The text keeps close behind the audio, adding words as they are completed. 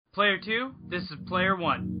Player 2, this is Player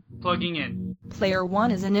 1, plugging in. Player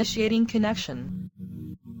 1 is initiating connection.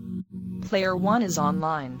 Player 1 is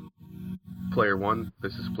online. Player 1,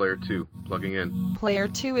 this is Player 2, plugging in. Player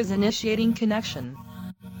 2 is initiating connection.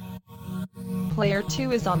 Player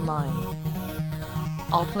 2 is online.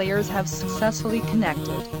 All players have successfully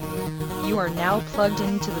connected. You are now plugged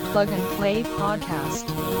into the Plug and Play podcast.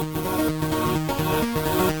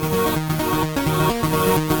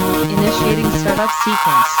 Initiating startup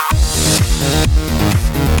sequence.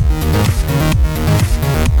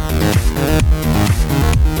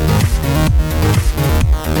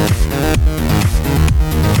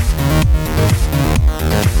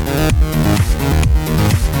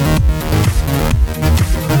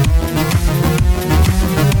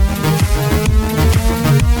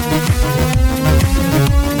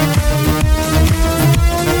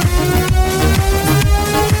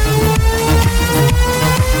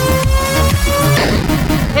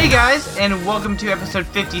 And welcome to episode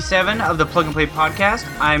 57 of the Plug and Play podcast.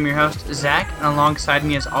 I am your host, Zach, and alongside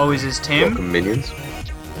me as always is Tim. Welcome, minions.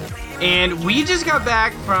 And we just got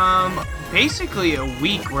back from basically a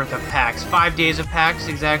week worth of PAX, 5 days of PAX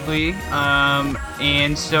exactly.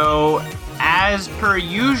 And so, as per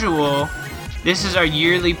usual, this is our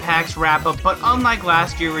yearly PAX wrap-up, but unlike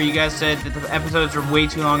last year where you guys said that the episodes were way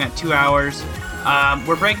too long at 2 hours,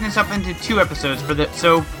 we're breaking this up into 2 episodes.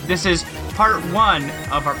 So this is part 1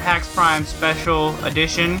 of our PAX Prime special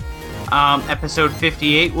edition. Episode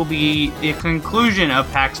 58 will be the conclusion of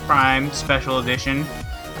PAX Prime special edition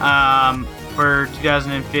for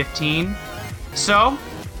 2015. So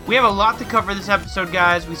we have a lot to cover this episode,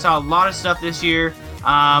 guys. We saw a lot of stuff this year,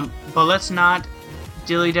 but let's not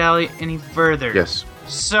dilly-dally any further. Yes.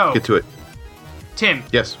 So get to it. Tim.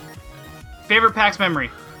 Yes. Favorite PAX memory?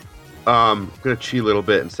 I'm going to cheat a little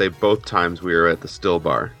bit and say both times we were at the Still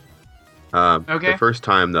Bar. Okay. The first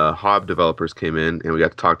time the Hob developers came in and we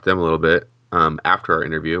got to talk to them a little bit after our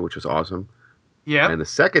interview, which was awesome. Yeah. And the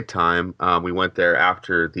second time we went there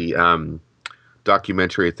after the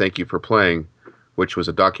documentary Thank You for Playing, which was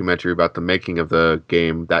a documentary about the making of the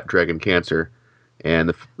game That Dragon Cancer.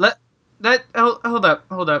 And hold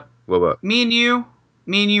up. What? Me and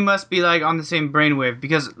you must be like on the same brainwave,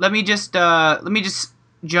 because let me just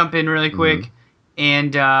jump in really quick. Mm-hmm.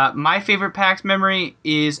 And my favorite PAX memory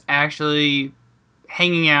is actually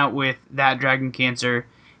hanging out with That Dragon Cancer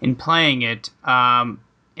and playing it. And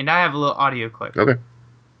I have a little audio clip. Okay.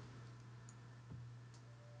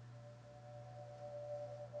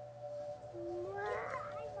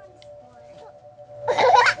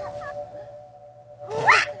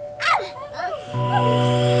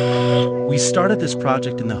 We started this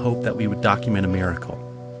project in the hope that we would document a miracle.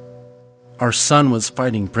 Our son was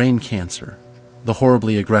fighting brain cancer, the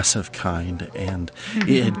horribly aggressive kind, and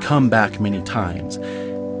it had come back many times,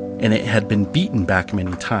 and it had been beaten back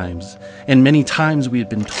many times, and many times we had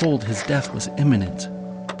been told his death was imminent,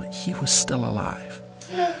 but he was still alive.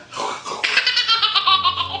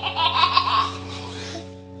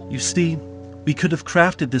 You see, we could have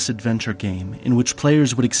crafted this adventure game in which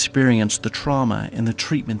players would experience the trauma and the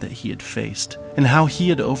treatment that he had faced, and how he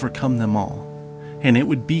had overcome them all, and it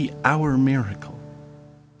would be our miracle.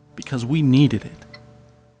 Because we needed it.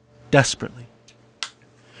 Desperately.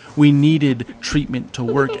 We needed treatment to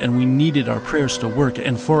work, and we needed our prayers to work,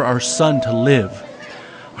 and for our son to live.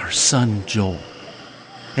 Our son, Joel.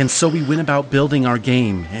 And so we went about building our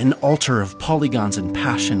game, an altar of polygons and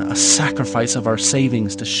passion, a sacrifice of our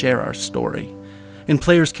savings to share our story. And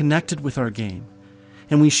players connected with our game.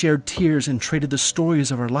 And we shared tears and traded the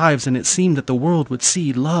stories of our lives, and it seemed that the world would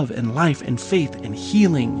see love and life and faith and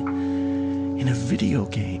healing in a video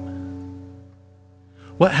game.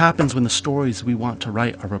 What happens when the stories we want to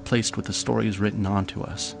write are replaced with the stories written onto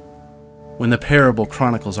us? When the parable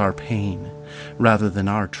chronicles our pain rather than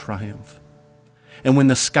our triumph? And when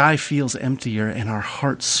the sky feels emptier and our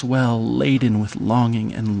hearts swell laden with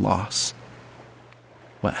longing and loss?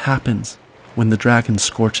 What happens when the dragon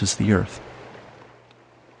scorches the earth?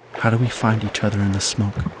 How do we find each other in the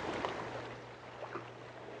smoke?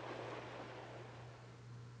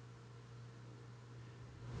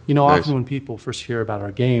 You know, Nice. often when people first hear about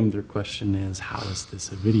our game, their question is, how is this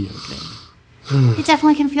a video game? It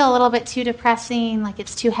definitely can feel a little bit too depressing, like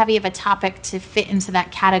it's too heavy of a topic to fit into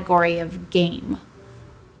that category of game.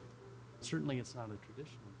 Certainly it's not a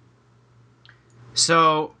traditional.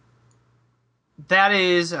 So that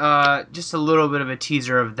is just a little bit of a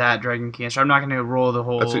teaser of That Dragon Cancer. I'm not going to roll the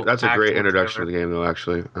whole. That's a act great introduction to the game, though,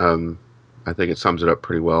 actually. I think it sums it up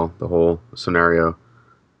pretty well, the whole scenario.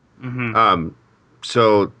 Mm-hmm.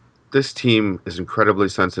 So this team is incredibly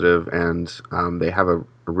sensitive, and they have a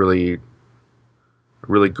really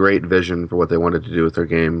really great vision for what they wanted to do with their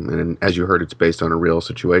game. And as you heard, it's based on a real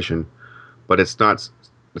situation, but it's not.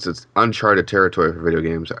 It's uncharted territory for video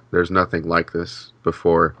games. There's nothing like this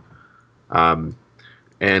before. Um,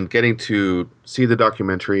 and getting to see the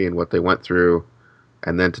documentary and what they went through,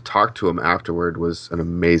 and then to talk to them afterward was an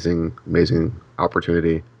amazing, amazing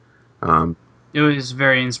opportunity. Um, It was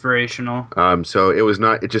very inspirational. so it was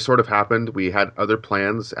not. It just sort of happened. We had other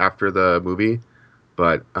plans after the movie,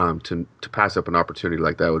 but to pass up an opportunity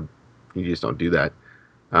like that would you just don't do that.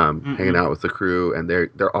 Hanging Mm-mm. out with the crew, and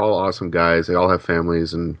they're all awesome guys. They all have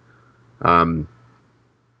families, and um,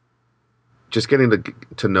 just getting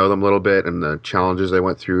to know them a little bit and the challenges they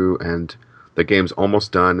went through, and the game's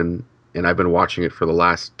almost done, and I've been watching it for the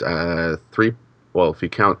last three. Well, if you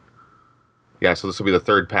count, yeah. So this will be the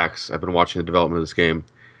third PAX. I've been watching the development of this game,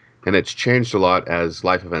 and it's changed a lot as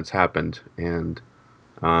life events happened, and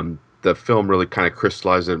the film really kind of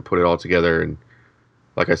crystallized it and put it all together. And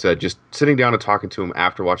like I said, just sitting down and talking to him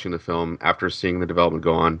after watching the film, after seeing the development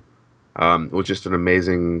go on, was just an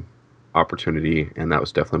amazing opportunity, and that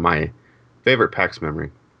was definitely my favorite PAX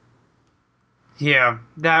memory. Yeah,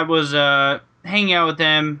 that was hanging out with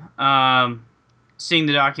them, seeing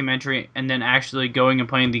the documentary, and then actually going and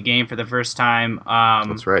playing the game for the first time.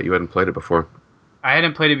 That's right, you hadn't played it before. I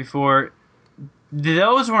hadn't played it before.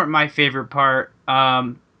 Those weren't my favorite part.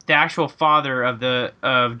 The actual father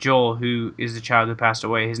of Joel, who is the child who passed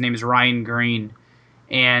away, his name is Ryan Green,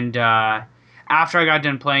 and after I got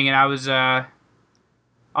done playing it, I'll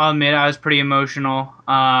admit I was pretty emotional,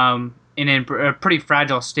 and in a pretty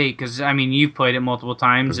fragile state because I mean you've played it multiple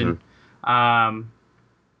times, Mm-hmm. and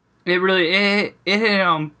it hit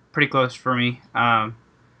home pretty close for me.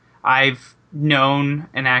 I've known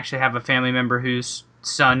and actually have a family member whose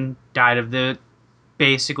son died of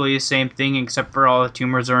basically the same thing, except for all the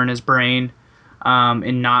tumors are in his brain,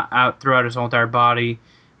 and not out throughout his whole entire body.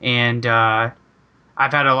 And I've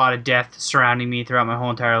had a lot of death surrounding me throughout my whole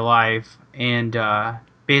entire life, and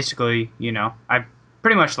basically, I've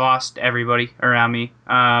pretty much lost everybody around me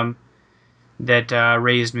that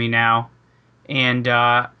raised me now. And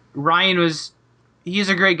Ryan he's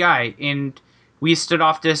a great guy, and we stood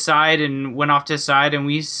off to his side and went off to his side, and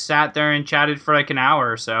we sat there and chatted for like an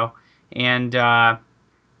hour or so. And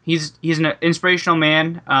he's an inspirational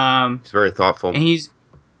man. It's very thoughtful. And he's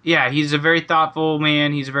a very thoughtful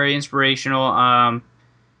man. He's very inspirational.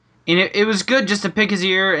 And it was good just to pick his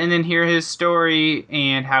ear and then hear his story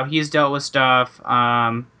and how he's dealt with stuff.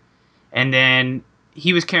 And then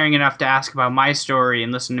he was caring enough to ask about my story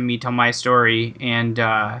and listen to me tell my story. And,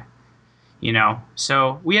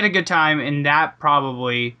 so we had a good time. And that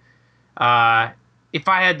probably, if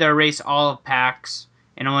I had to erase all of PAX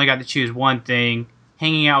and only got to choose one thing,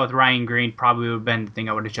 hanging out with Ryan Green probably would have been the thing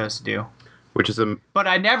I would have chose to do. Which is But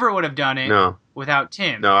I never would have done it without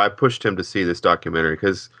Tim. No, I pushed him to see this documentary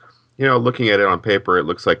because, looking at it on paper, it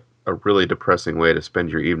looks like a really depressing way to spend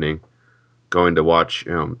your evening, going to watch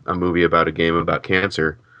a movie about a game about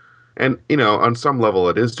cancer. And, on some level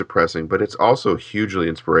it is depressing, but it's also hugely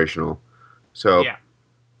inspirational. So Yeah.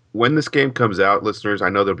 when this game comes out, listeners, I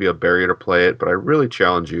know there'll be a barrier to play it, but I really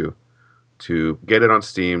challenge you to get it on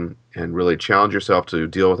Steam and really challenge yourself to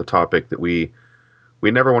deal with a topic that we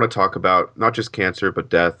never want to talk about, not just cancer, but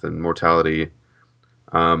death and mortality.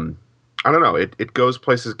 I don't know. It goes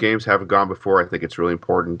places games haven't gone before. I think it's really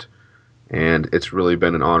important, and it's really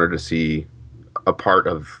been an honor to see a part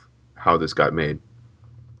of how this got made.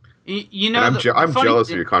 And I'm jealous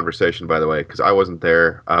of your conversation, by the way, because I wasn't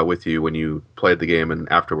there with you when you played the game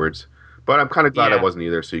and afterwards. But I'm kind of glad I Yeah. wasn't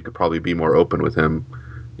either, so you could probably be more open with him.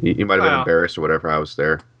 You might have been embarrassed or whatever. I was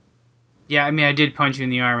there. Yeah, I mean, I did punch you in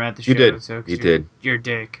the arm at the show. You did. So, 'cause You did. You're a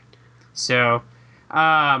dick. So,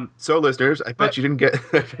 So, listeners, I bet you didn't get.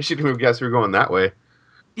 I bet you didn't guess we were going that way.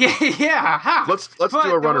 yeah. Ha! Let's do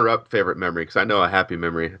a runner-up favorite memory, because I know a happy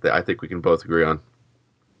memory that I think we can both agree on.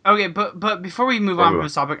 Okay, but before we move on from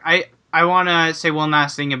this topic, I want to say one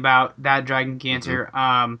last thing about that dragon cancer.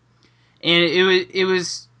 And it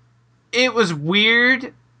was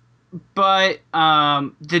weird, but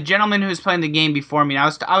the gentleman who was playing the game before me, I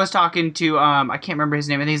was talking to I can't remember his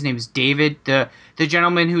name. I think his name is David, the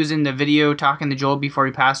gentleman who was in the video talking to Joel before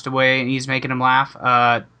he passed away, and he's making him laugh.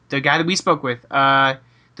 The guy that we spoke with, one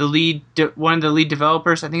of the lead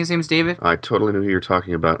developers. I think his name is David. I totally know who you're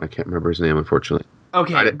talking about, and I can't remember his name, unfortunately.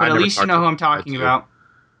 Okay, but at least you know who I'm talking about.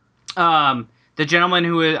 The gentleman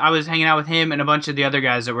I was hanging out with him and a bunch of the other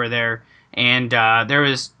guys that were there, and there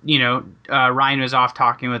was, Ryan was off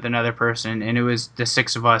talking with another person, and it was the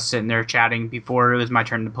six of us sitting there chatting before it was my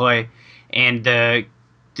turn to play, and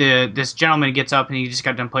this gentleman gets up and he just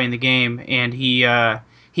got done playing the game, and he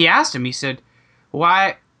asked him, he said,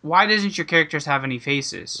 why doesn't your characters have any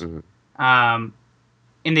faces? And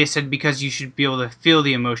they said because you should be able to feel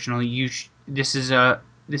the emotional. This is a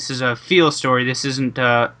feel story. This isn't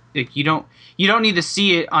like you don't need to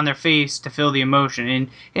see it on their face to feel the emotion.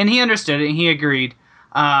 And he understood it and he agreed.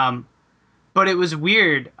 But it was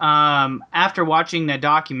weird. After watching the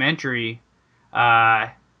documentary,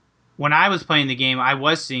 when I was playing the game, I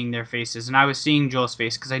was seeing their faces, and I was seeing Joel's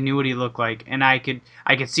face because I knew what he looked like, and I could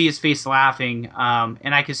see his face laughing,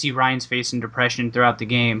 and I could see Ryan's face in depression throughout the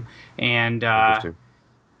game, and Interesting.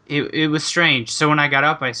 it was strange. So when I got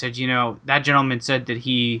up, I said, that gentleman said that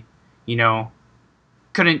he,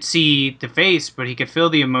 couldn't see the face, but he could feel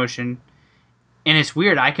the emotion. And it's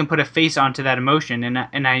weird. I can put a face onto that emotion,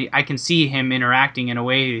 and I can see him interacting in a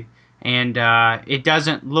way, and it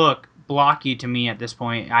doesn't look blocky to me at this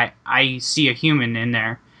point. I see a human in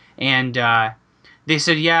there, and they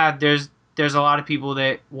said, yeah, there's a lot of people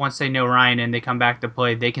that once they know Ryan and they come back to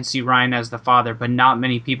play, they can see Ryan as the father, but not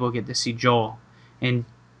many people get to see Joel, and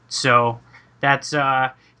so that's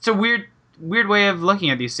it's a weird way of looking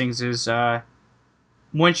at these things. Is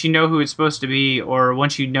once you know who it's supposed to be, or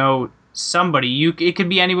once you know somebody, it could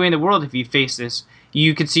be anywhere in the world. If you face this,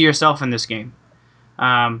 you could see yourself in this game,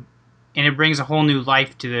 and it brings a whole new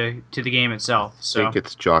life to the game itself. So I think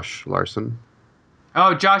it's Josh Larson.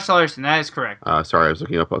 Oh, Josh Larson, that is correct. Sorry, I was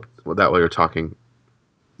looking up that while you were talking.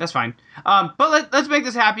 That's fine. But let's make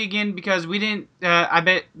this happy again, because we didn't. I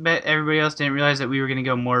bet everybody else didn't realize that we were going to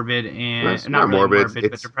go morbid and It's not really morbid, but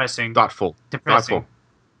it's depressing. Thoughtful. Depressing. Thoughtful.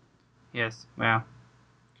 Yes. Wow.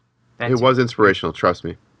 It was inspirational. Trust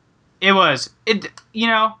me. It was.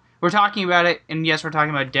 We're talking about it, and yes, we're talking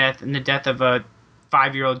about death and the death of a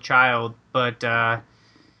 5-year-old child, but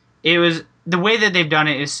it was the way that they've done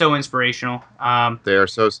it is so inspirational. They are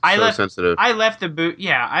so sensitive. I left the booth.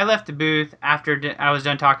 Yeah, I left the booth after I was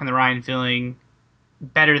done talking to Ryan, feeling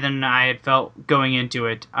better than I had felt going into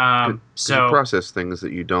it. So you process things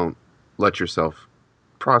that you don't let yourself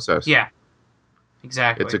process. Yeah,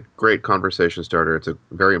 exactly. It's a great conversation starter. It's a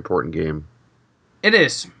very important game. It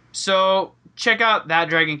is. So check out That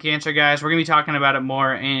Dragon Cancer, guys. We're going to be talking about it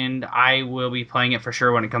more, and I will be playing it for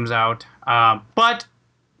sure when it comes out. But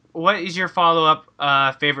what is your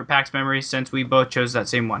follow-up favorite PAX memory, since we both chose that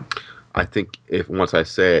same one? I think once I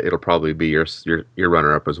say it, it'll probably be your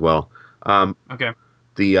runner-up as well. Okay.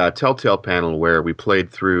 The Telltale panel where we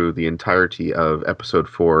played through the entirety of Episode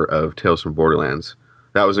 4 of Tales from Borderlands.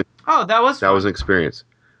 That was an experience.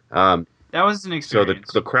 That was an experience.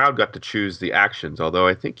 So the crowd got to choose the actions, although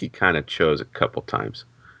I think he kind of chose a couple times.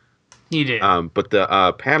 He did. But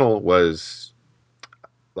the panel was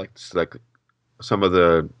like some of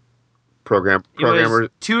the programmers.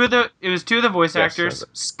 It was two of the voice actors,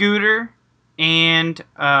 Scooter and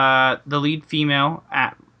the lead female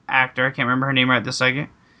actor. I can't remember her name right this second.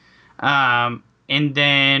 And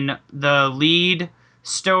then the lead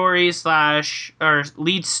story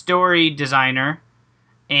designer,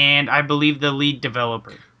 and I believe the lead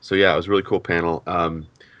developer. So yeah, it was a really cool panel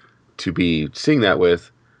to be seeing that with.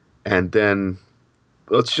 And then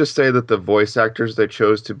let's just say that the voice actors they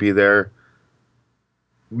chose to be there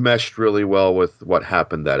meshed really well with what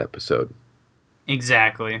happened that episode.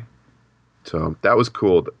 Exactly. So that was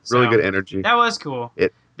cool. Really good energy. That was cool.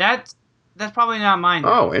 That's probably not mine,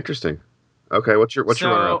 though. Oh, interesting. Okay, what's your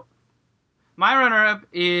runner-up? My runner-up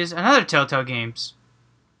is another Telltale Games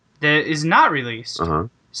that is not released. Uh-huh.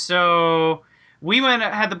 So we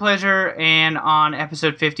had the pleasure, and on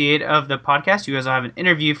episode 58 of the podcast, you guys will have an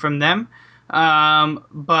interview from them.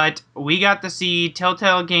 But we got to see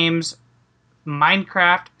Telltale Games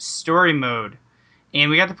Minecraft Story Mode, and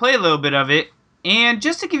we got to play a little bit of it. And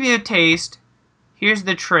just to give you a taste, here's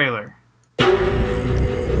the trailer.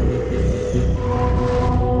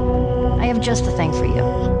 I have just the thing for you.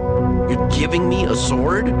 You're giving me a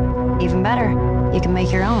sword? Even better, you can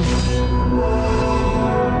make your own.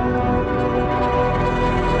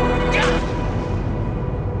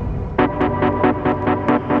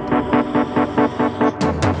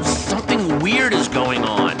 Something weird is going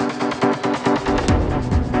on.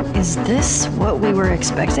 Is this what we were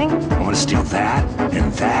expecting? I want to steal that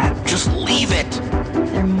and that. Just leave it.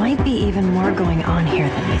 There might be even more going on here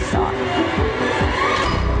than we thought.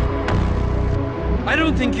 I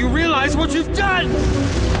don't think you realize what you've done!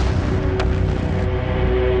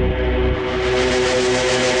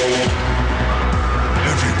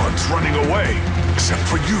 Everyone's running away, except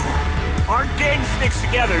for you. Our gang sticks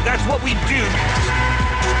together, that's what we do!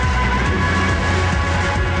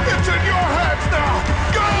 It's in your hands now!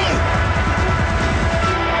 Go!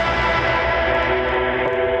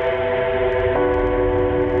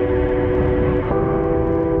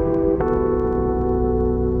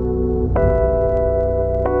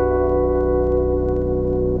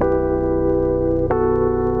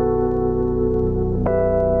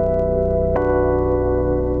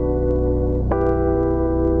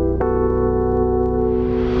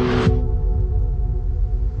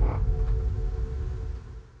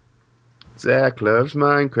 Zach loves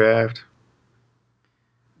Minecraft.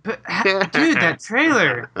 But, dude, that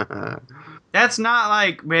trailer. That's not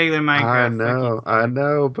like regular Minecraft. I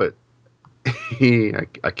know, but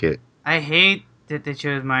I can't. I hate that they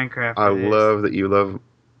chose Minecraft I for this. love that you love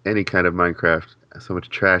any kind of Minecraft. So much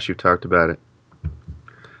trash you've talked about it.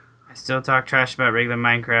 I still talk trash about regular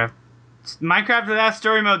Minecraft. Minecraft without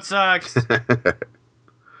story mode sucks.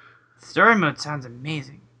 Story mode sounds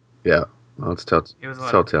amazing. Yeah, well, it's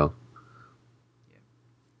Telltale.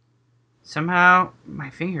 Somehow, my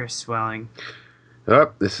finger is swelling.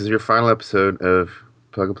 Oh, this is your final episode of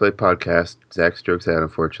Plug and Play Podcast. Zach strokes out,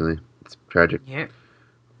 unfortunately. It's tragic. Yep.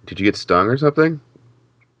 Did you get stung or something?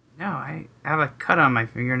 No, I have a cut on my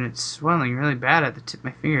finger and it's swelling really bad at the tip of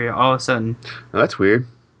my finger all of a sudden. Oh, that's weird.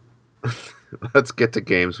 Let's get to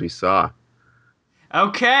games we saw.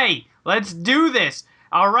 Okay, let's do this.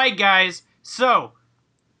 All right, guys. So,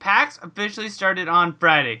 PAX officially started on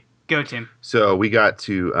Friday. Go, Tim. So we got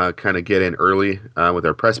to kind of get in early with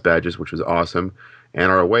our press badges, which was awesome.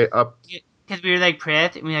 And our way up... Because we were like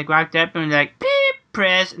press, and we like walked up and we were like, beep,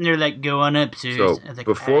 press, and they're like, go on up, sir. So like,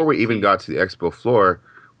 before we even got to the expo floor,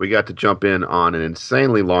 we got to jump in on an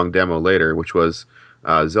insanely long demo later, which was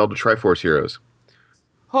Zelda Triforce Heroes.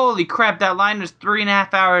 Holy crap, that line was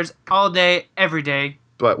 3.5 hours all day, every day.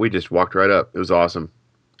 But we just walked right up. It was awesome.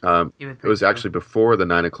 It was actually before the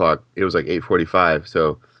 9 o'clock. It was like 8:45,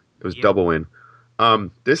 so it was double win.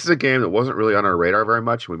 This is a game that wasn't really on our radar very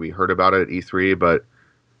much when we heard about it at E3, but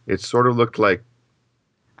it sort of looked like...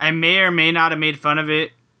 I may or may not have made fun of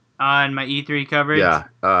it on my E3 coverage. Yeah.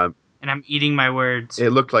 And I'm eating my words.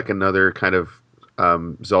 It looked like another kind of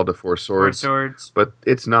Zelda Four Swords. But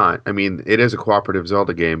it's not. I mean, it is a cooperative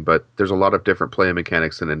Zelda game, but there's a lot of different play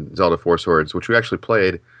mechanics than in Zelda Four Swords, which we actually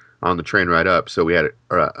played on the train ride up, so we had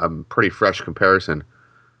a pretty fresh comparison.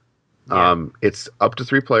 Yeah. It's up to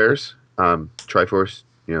 3 players. Triforce,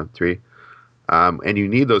 3. And you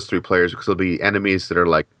need those 3 players because there'll be enemies that are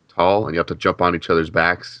like tall, and you have to jump on each other's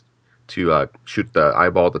backs to shoot the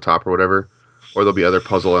eyeball at the top or whatever. Or there'll be other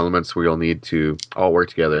puzzle elements where you'll need to all work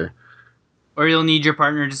together. Or you'll need your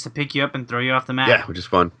partner just to pick you up and throw you off the map. Yeah, which is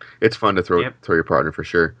fun. It's fun to throw your partner for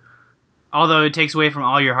sure. Although it takes away from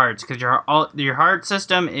all your hearts, because your heart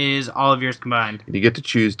system is all of yours combined. And you get to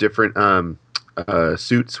choose different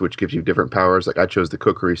suits, which gives you different powers. Like I chose the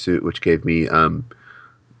Kokiri suit, which gave me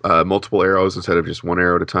multiple arrows instead of just one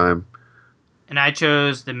arrow at a time. And I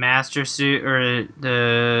chose the master suit, or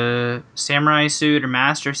the samurai suit, or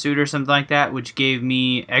master suit, or something like that, which gave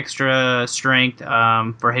me extra strength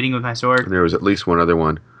for hitting with my sword. And there was at least one other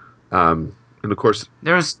one, and of course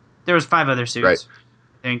there was 5 other suits. Right.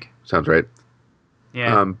 I think sounds right.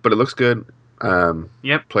 Yeah. But it looks good.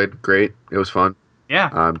 Yep. Played great. It was fun.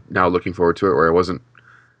 Yeah. Now looking forward to it, where I wasn't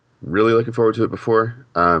really looking forward to it before.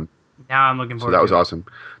 Now I'm looking forward. So that was awesome.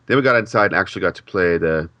 Then we got inside and actually got to play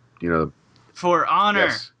the For Honor.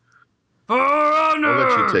 Yes. For Honor! I'll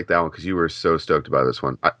let you take that one because you were so stoked about this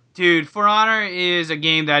one. Dude, For Honor is a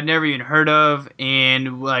game that I'd never even heard of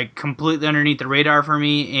and like completely underneath the radar for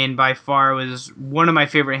me, and by far was one of my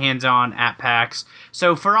favorite hands-on at PAX.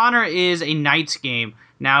 So For Honor is a knights game.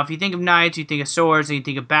 Now, if you think of knights, you think of swords, and you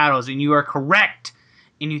think of battles, and you are correct.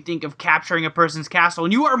 And you think of capturing a person's castle,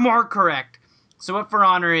 and you are more correct. So what For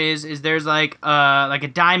Honor is there's like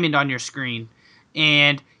a diamond on your screen,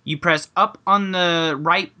 and you press up on the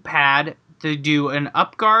right pad to do an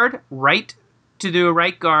up guard, right to do a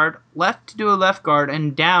right guard, left to do a left guard,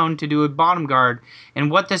 and down to do a bottom guard. And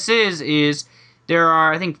what this is there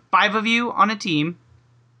are, I think, 5 of you on a team,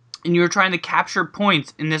 and you're trying to capture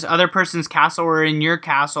points in this other person's castle or in your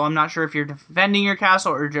castle. I'm not sure if you're defending your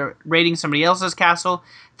castle or you're raiding somebody else's castle.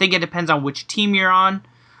 I think it depends on which team you're on.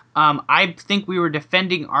 I think we were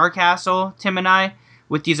defending our castle, Tim and I,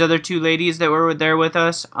 with these other 2 ladies that were there with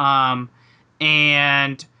us.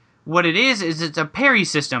 And what it is it's a parry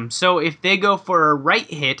system. So if they go for a right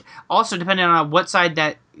hit, also depending on what side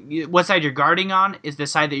you're guarding on is the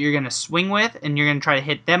side that you're going to swing with, and you're going to try to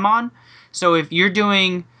hit them on. So if you're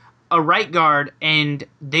doing a right guard and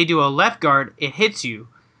they do a left guard, it hits you.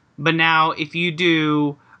 But now if you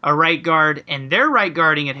do a right guard and they're right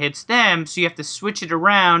guarding, it hits them, so you have to switch it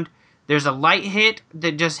around. There's a light hit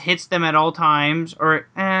that just hits them at all times, or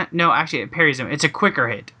no, actually it parries them. It's a quicker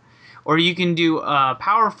hit. Or you can do a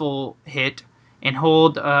powerful hit and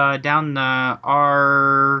hold down the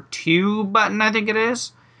R2 button, I think it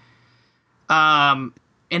is. And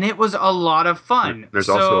it was a lot of fun. There's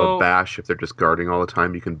also a bash. If they're just guarding all the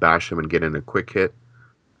time, you can bash them and get in a quick hit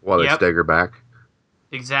while they stagger back.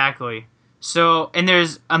 Exactly. So, and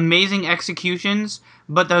there's amazing executions.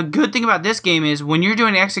 But the good thing about this game is when you're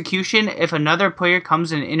doing execution, if another player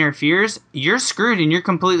comes and interferes, you're screwed and you're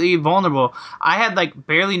completely vulnerable. I had like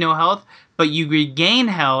barely no health, but you regain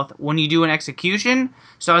health when you do an execution.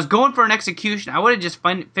 So I was going for an execution. I would have just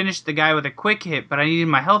finished the guy with a quick hit, but I needed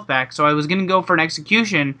my health back. So I was going to go for an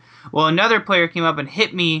execution. Well, another player came up and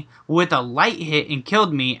hit me with a light hit and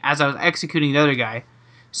killed me as I was executing the other guy.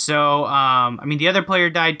 So, I mean, the other player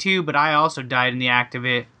died too, but I also died in the act of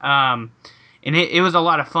it. And it was a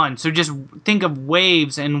lot of fun. So just think of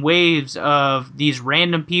waves and waves of these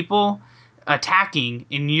random people attacking,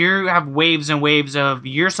 and you have waves and waves of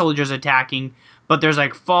your soldiers attacking, but there's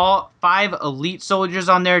like 5 elite soldiers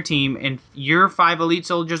on their team, and your 5 elite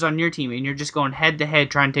soldiers on your team, and you're just going head to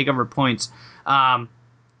head trying to take over points.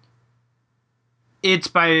 It's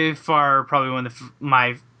by far probably one of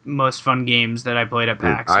my most fun games that I played at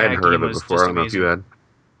PAX. I hadn't heard of it before. I don't know if you had.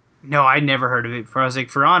 No, I'd never heard of it before. I was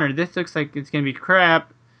like, For Honor, this looks like it's going to be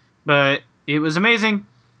crap, but it was amazing.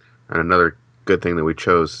 And another good thing that we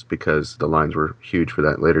chose because the lines were huge for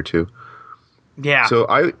that later too. Yeah. So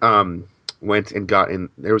I went and got in.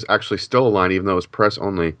 There was actually still a line, even though it was press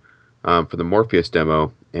only, for the Morpheus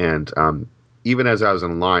demo. And even as I was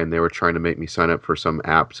in line, they were trying to make me sign up for some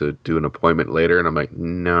app to do an appointment later. And I'm like,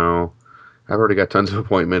 no, I've already got tons of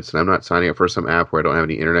appointments, and I'm not signing up for some app where I don't have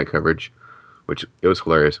any internet coverage. Which it was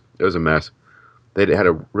hilarious. It was a mess. They had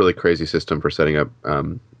a really crazy system for setting up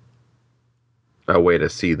a way to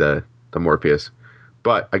see the Morpheus.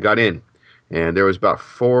 But I got in, and there was about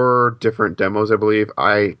 4 different demos, I believe.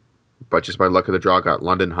 But just by luck of the draw, got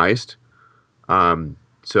London Heist.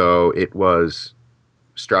 So it was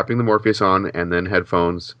strapping the Morpheus on, and then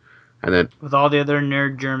headphones, and then with all the other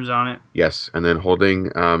nerd germs on it. Yes, and then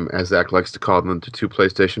holding, as Zach likes to call them, the 2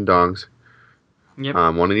 PlayStation dongs. Yep.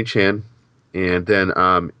 One in each hand. And then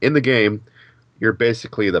in the game, you're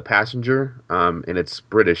basically the passenger, and it's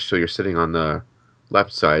British, so you're sitting on the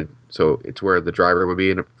left side. So it's where the driver would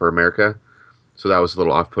be for America. So that was a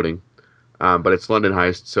little off-putting. But it's London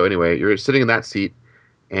Heist. So anyway, you're sitting in that seat,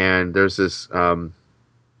 and there's this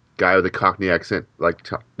guy with a Cockney accent, like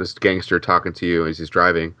this gangster talking to you as he's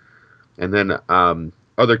driving. And then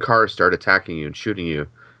other cars start attacking you and shooting you.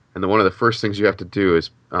 And then one of the first things you have to do is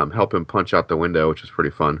help him punch out the window, which is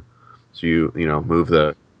pretty fun. So you move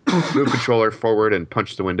the controller forward and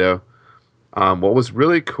punch the window. What was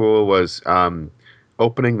really cool was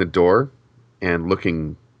opening the door and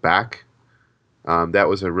looking back. That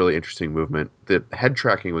was a really interesting movement. The head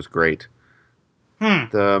tracking was great.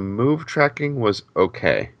 The move tracking was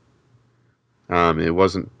okay. It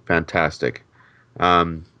wasn't fantastic.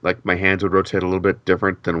 Like my hands would rotate a little bit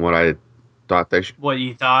different than what I thought they should. What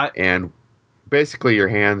you thought? And basically, your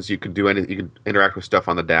hands, you can do anything. You can interact with stuff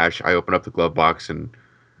on the dash. I opened up the glove box and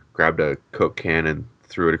grabbed a Coke can and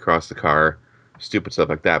threw it across the car. Stupid stuff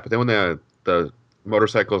like that. But then when the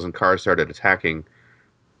motorcycles and cars started attacking,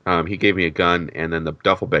 he gave me a gun, and then the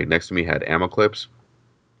duffel bag next to me had ammo clips.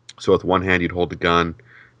 So with one hand, you'd hold the gun,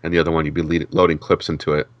 and the other one, you'd be loading clips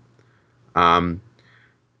into it. And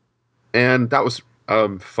that was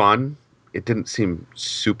fun. It didn't seem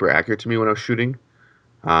super accurate to me when I was shooting.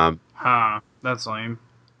 That's lame.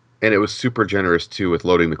 And it was super generous, too, with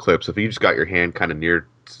loading the clips. If you just got your hand kind of near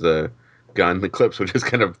to the gun, the clips would just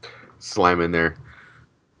kind of slam in there.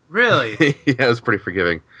 Really? Yeah, it was pretty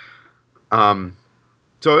forgiving.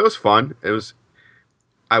 So it was fun.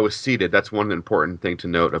 I was seated. That's one important thing to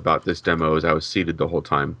note about this demo is I was seated the whole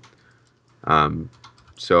time.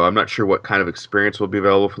 So I'm not sure what kind of experience will be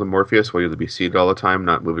available for the Morpheus. Will you be seated all the time,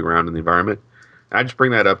 not moving around in the environment? I just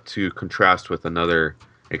bring that up to contrast with another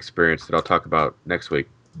experience that I'll talk about next week.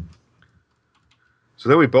 So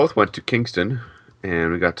then we both went to Kingston,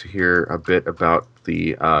 and we got to hear a bit about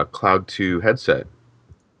the Cloud 2 headset.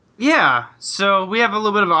 Yeah, so we have a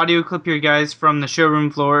little bit of audio clip here, guys, from the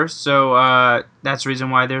showroom floor, so that's the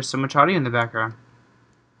reason why there's so much audio in the background.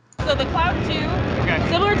 So the Cloud 2,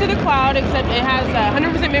 similar to the Cloud, except it has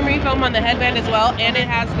 100% memory foam on the headband as well, and it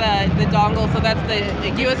has the dongle, so that's the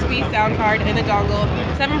USB sound card and the dongle,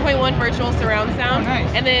 7.1 virtual surround sound,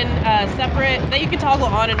 and then separate, that you can toggle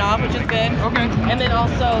on and off, which is good, and then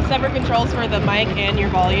also separate controls for the mic and your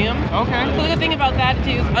volume. So the good thing about that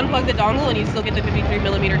too is unplug the dongle and you still get the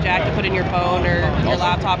 53mm jack to put in your phone or your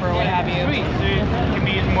laptop or what have you. Sweet, so it can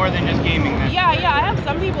be used more than just gaming then. Yeah, I have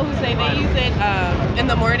some people who say they use it in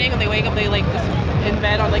the morning when they wake up, they like just in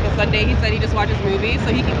bed on like a Sunday. He said he just watches movies,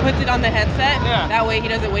 so he puts it on the headset. Yeah. That way he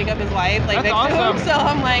doesn't wake up his wife like next to him. So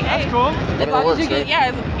I'm like, hey, that's cool. As long as you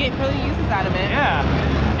get really uses out of it. Yeah.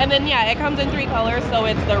 And then it comes in 3 colors, so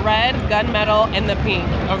it's the red, gunmetal, and the pink.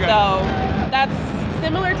 So that's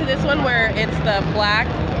similar to this one where it's the black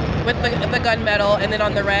with the gunmetal, and then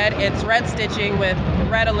on the red, it's red stitching with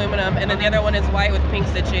red aluminum, and then the other one is white with pink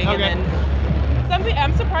stitching. Okay. And then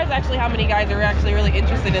I'm surprised actually how many guys are actually really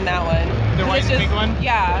interested in that one. The white and pink one?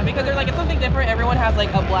 Yeah, because they're like, it's something different. Everyone has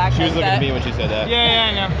like a black She was looking at headset. me when she said that. Yeah,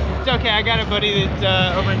 I know. It's okay. I got a buddy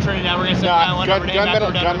that's over in Trinidad. We're gonna send that one over to him after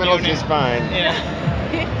we're done Gunmetal's reviewing just it. fine. Yeah.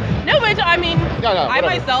 No, but I mean, I whatever.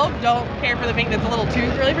 myself don't care for the pink. That's a little too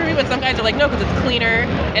girly for me. But some guys are like, no, because it's cleaner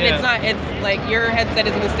and it's not. It's like your headset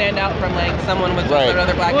is gonna stand out from like someone with just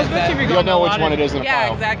another black Well, headset. especially if you're going You'll know to a which lot one of, it is in the Yeah,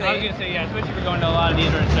 file. exactly. I was gonna say, yeah, especially if you're going to a lot of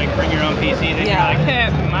these where it's like bring your own PC, then Yeah. you're like,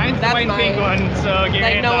 hey, mine's the That's white and pink mine. one, so get your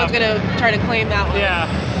Like hands no off. one's gonna try to claim that one. Yeah.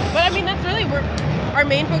 But I mean, that's really our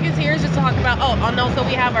main focus here is just to talk about. And also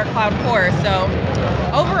we have our cloud core. So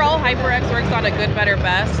overall, HyperX works on a good, better,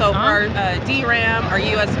 best. So for our DRAM, our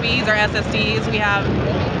USBs, our SSDs, we have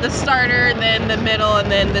the starter, then the middle, and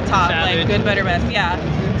then the top. Savage. Like good, better, best. Yeah.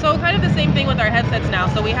 So kind of the same thing with our headsets now.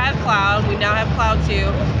 So we had cloud, we now have cloud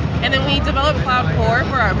 2. And then we developed Cloud Core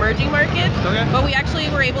for our emerging markets, but we actually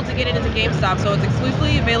were able to get it into GameStop, so it's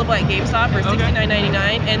exclusively available at GameStop for $69.99.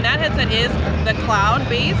 And that headset is the cloud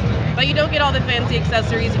base, but you don't get all the fancy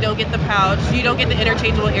accessories, you don't get the pouch, you don't get the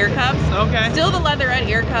interchangeable ear cups. Okay. Still the leatherette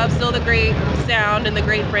ear cups, still the great sound and the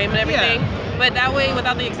great frame and everything. Yeah. But that way,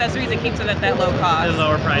 without the accessories, it keeps it at that low cost. The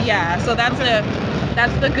lower price. Yeah, so that's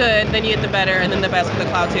the good, then you get the better, and then the best with the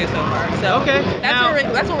Cloud 2 so far. So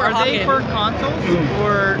that's what we're Are hawking. they for consoles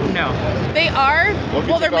or no? They are.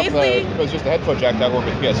 Well, They're basically. It was just a headphone jack that worked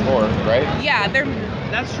with PS4, right? Yeah, they're.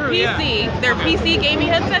 That's true. PC. Yeah. They're PC gaming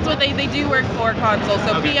headsets, but they do work for consoles.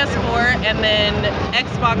 So PS4 and then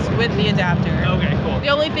Xbox with the adapter. Okay, cool. The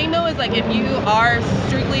only thing though is like if you are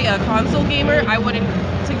strictly a console gamer, I wouldn't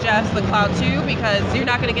suggest the Cloud 2 because you're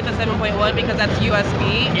not going to get the 7.1 because that's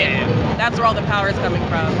USB and that's where all the power is coming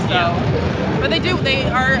from. So, but they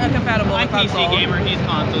are compatible I'm with console. PC gamer. He's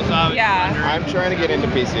console. So I was wondering. I'm trying to get into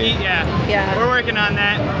PC. Yeah. We're working on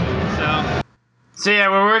that. So yeah,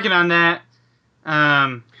 we're working on that.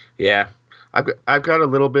 Yeah, I've got a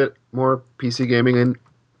little bit more PC gaming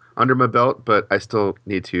under my belt, but I still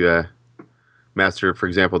need to master, for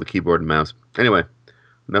example, the keyboard and mouse. Anyway,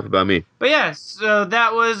 enough about me. But yeah, so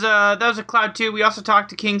that was a Cloud 2. We also talked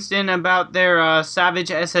to Kingston about their Savage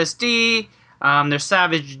SSD, their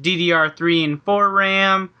Savage DDR3 and 4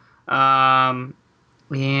 RAM,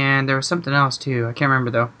 and there was something else too. I can't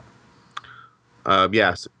remember though.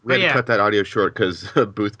 Yes, we had to cut that audio short because the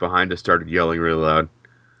booth behind us started yelling really loud.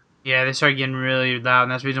 Yeah, they started getting really loud,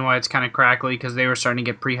 and that's the reason why it's kind of crackly, because they were starting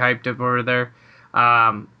to get pre-hyped up over there.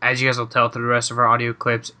 As you guys will tell through the rest of our audio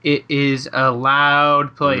clips, it is a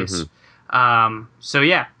loud place. Mm-hmm. So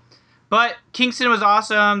yeah. But Kingston was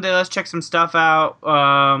awesome. They let us check some stuff out.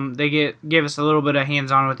 They gave us a little bit of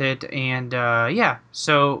hands-on with it, and yeah.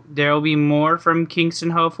 So there will be more from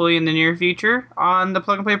Kingston hopefully in the near future on the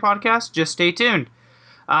Plug and Play podcast. Just stay tuned.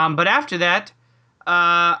 But after that,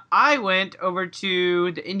 I went over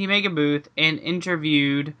to the Indie Mega booth and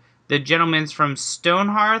interviewed the gentlemen from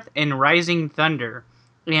Stonehearth and Rising Thunder.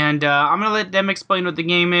 And I'm going to let them explain what the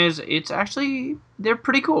game is. They're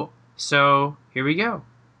pretty cool. So here we go.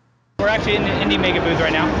 We're actually in the Indie Mega booth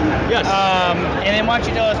right now. Yes. And then why don't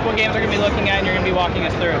you tell us what games we're going to be looking at and you're going to be walking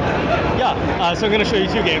us through. Yeah, so I'm going to show you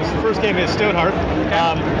two games. The first game is Stonehearth,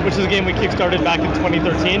 which is a game we kickstarted back in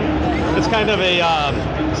 2013. It's kind of a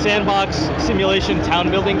sandbox simulation town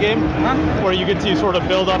building game where you get to sort of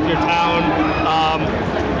build up your town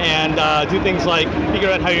and do things like figure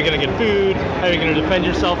out how you're going to get food, how you're going to defend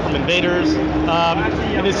yourself from invaders.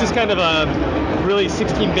 And it's just kind of a really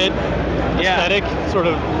 16-bit aesthetic, sort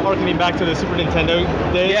of harkening back to the Super Nintendo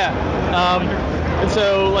days. And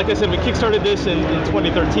so, like I said, we kickstarted this in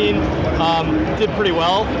 2013, did pretty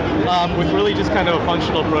well, with really just kind of a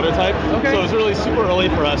functional prototype. So it was really super early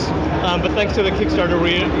for us. But thanks to the Kickstarter,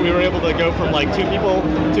 we were able to go from like 2 people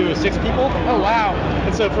to 6 people. Oh, wow.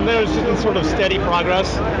 And so from there, it's just been sort of steady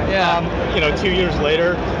progress. 2 years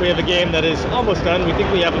later, we have a game that is almost done. We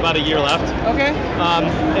think we have about a year left.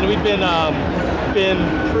 And we've been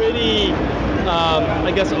pretty,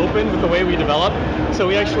 I guess, open with the way we develop. So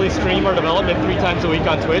we actually stream our development 3 times a week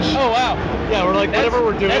on Twitch. Oh, wow. Yeah, we're like, whatever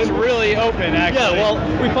we're doing. That's really open, actually. Yeah,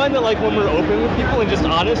 well, we find that like when we're open with people and just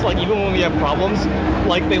honest, like even when we have problems,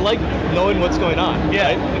 like they like knowing what's going on. Yeah.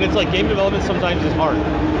 Right? And it's like game development sometimes is hard.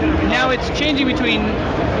 Now it's changing between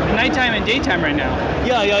nighttime and daytime right now.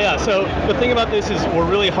 Yeah. So the thing about this is we're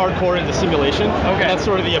really hardcore into simulation. Okay. And that's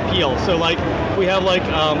sort of the appeal. So like we have like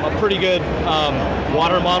a pretty good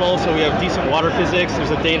water model. So we have decent water physics.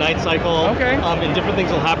 There's a day-night cycle. Okay. And different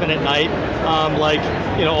things will happen at night. Like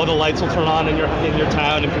all the lights will turn on in your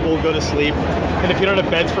town, and people will go to sleep. And if you don't have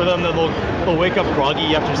beds for them, then they'll wake up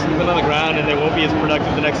groggy after sleeping on the ground, and they won't be as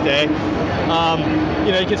productive the next day.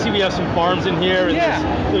 You can see we have some farms in here,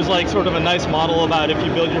 and there's like sort of a nice model about if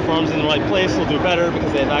you build your farms in the right place, they'll do better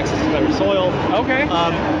because they have access to better soil. Okay.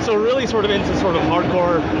 So we're really sort of into sort of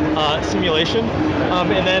hardcore simulation,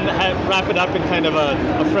 and then wrap it up in kind of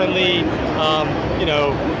a friendly,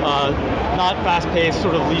 not fast-paced,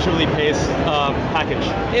 sort of leisurely paced package.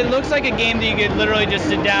 It looks like a game that you could literally just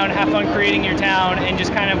sit down, have fun creating your town, and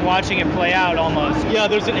just kind of watching it play out almost. Yeah,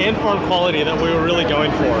 there's an ant farm quality that we were really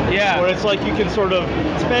going for. Yeah. Where it's like you can sort of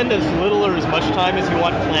spend as little or as much time as you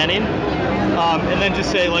want planning, and then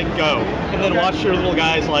just say like go, and then watch your little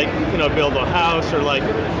guys like build a house or like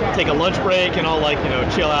take a lunch break and all like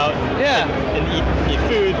chill out. And eat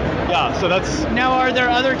food. Yeah. So that's. Now, are there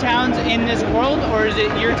other towns in this world, or is it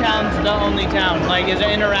your town's the only town? Like, is there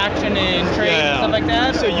interaction and trade and stuff like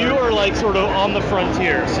that? So you are like sort of on the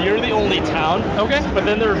frontier. So you're the only town. Okay. But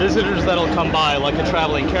then there are visitors that'll come by, like a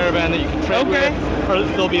traveling caravan that you can trade with. Or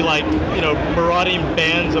there'll be like marauding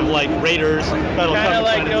bands of like raiders that'll come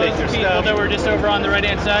and try to take your stuff. That were just over on the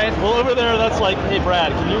right-hand side. Well, over there, that's like, hey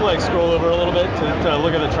Brad, can you like scroll over a little bit to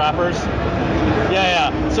look at the trappers?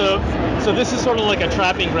 Yeah. So this is sort of like a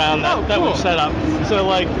trapping ground that we've set up. So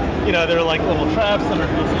like, there are like little traps that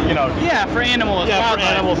are, Yeah, for animals. Yeah, for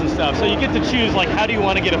animals and stuff. So you get to choose like how do you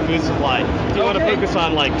want to get a food supply? Do you want to focus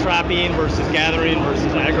on like trapping versus gathering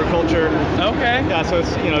versus agriculture? Okay. Yeah, so it's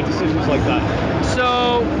decisions like that.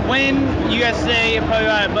 So when you guys say probably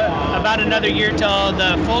about another year till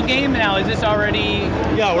the full game, now is this already?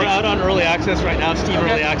 Yeah, we're out on early access right now, Steam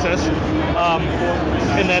Early Access.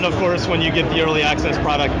 And then of course when you get the early access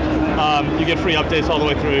product, you get free updates all the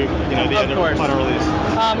way through, the end of final release.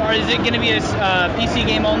 Or is it going to be a PC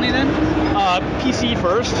game only then? PC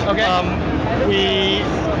first. Okay. We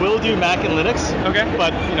will do Mac and Linux. Okay.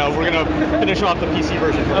 But we're gonna finish off the PC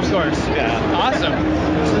version first. Of course. Yeah. Awesome.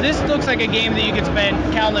 So this looks like a game that you could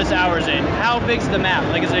spend countless hours in. How big's the map?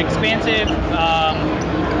 Like, is it expansive?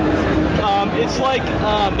 It's like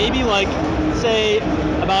maybe like say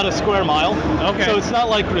about a square mile. Okay. So it's not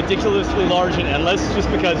like ridiculously large and endless, just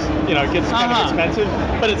because it gets kind of expensive.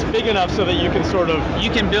 But it's big enough so that you can sort of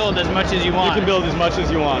build as much as you want. You can build as much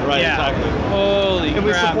as you want, right? Yeah. Exactly. Holy crap. And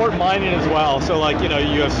we support mining as well. So like you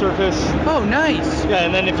have surface. Oh, nice. Yeah,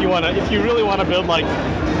 and then if you really want to build like.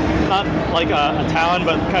 Not like a town,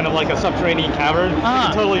 but kind of like a subterranean cavern. You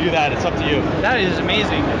can totally do that. It's up to you. That is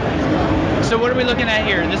amazing. So what are we looking at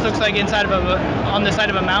here? This looks like on the side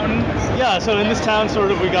of a mountain? Yeah, so in this town sort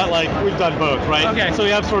of we've done both, right? Okay. So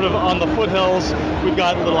we have sort of on the foothills, we've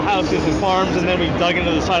got little houses and farms, and then we've dug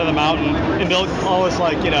into the side of the mountain and built all this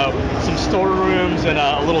like, some storerooms and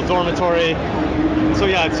a little dormitory. So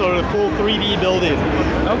yeah, it's sort of a cool 3D building.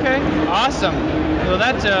 Okay, awesome. Well,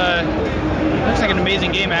 that looks like an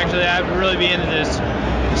amazing game actually. I would really be into this.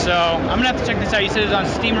 So I'm gonna have to check this out. You said it's on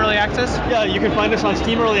Steam Early Access? Yeah, you can find us on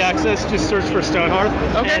Steam Early Access. Just search for Stonehearth.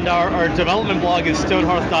 Okay. And our development blog is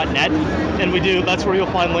stonehearth.net, and that's where you'll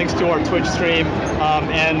find links to our Twitch stream.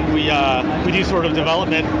 And we do sort of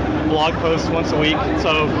development blog posts once a week.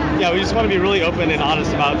 So yeah, we just want to be really open and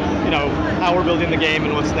honest about how we're building the game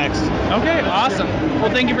and what's next. Okay, awesome. Well,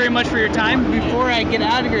 thank you very much for your time. Before I get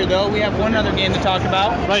out of here, though, we have one other game to talk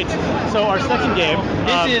about. Right. So our second game.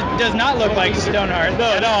 This does not look like Stonehearth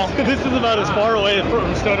at all. This is about as far away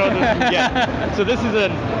from Stonehearth as you can get. So this is a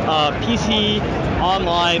PC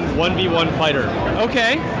online 1v1 fighter.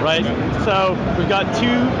 Okay. Right. So we've got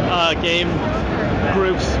two game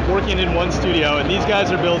groups working in one studio, and these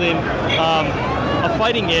guys are building a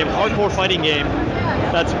fighting game, hardcore fighting game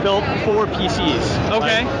that's built for PCs.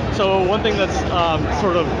 Okay. Right? So one thing that's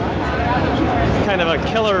sort of kind of a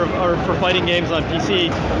killer for fighting games on PC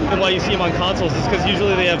and why you see them on consoles is because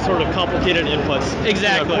usually they have sort of complicated inputs.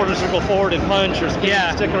 Exactly. Quarter circle forward and punch or spin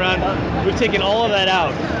and stick around. We've taken all of that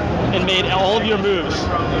out and made all of your moves,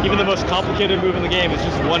 even the most complicated move in the game, is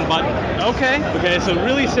just one button. Okay. Okay, so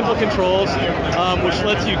really simple controls, which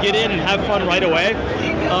lets you get in and have fun right away.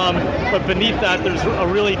 But beneath that, there's a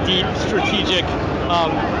really deep strategic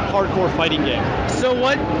hardcore fighting game. So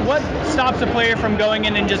what stops a player from going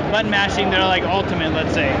in and just button mashing their like ultimate,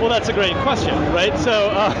 let's say? Well, that's a great question, right? So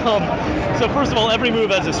first of all, every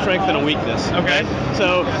move has a strength and a weakness. Okay. Right?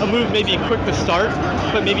 So a move may be quick to start,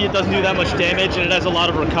 but maybe it doesn't do that much damage and it has a lot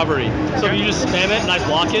of recovery. So if you just spam it and I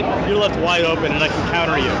block it, you're left wide open and I can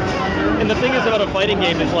counter you. And the thing is about a fighting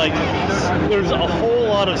game is like there's a whole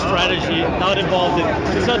lot of strategy not involved in.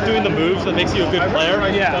 It's not doing the moves that makes you a good player.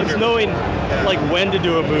 Yeah. It's knowing like when to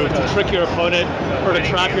do a move to trick your opponent or to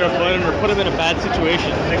trap your opponent or put them in a bad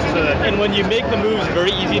situation. And when you make the moves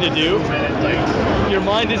very easy to do, your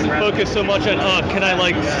mind isn't focused so much on can I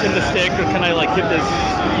like spin the stick or can I like hit this.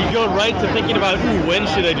 You go right to thinking about when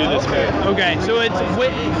should I do this move. Okay, so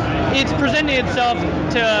it's presenting itself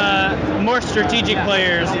to more strategic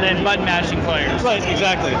players than button mashing players. Right,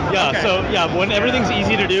 exactly. Yeah. Okay. So when everything's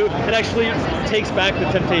easy to do, it actually takes back the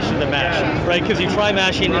temptation to mash, right? Because you try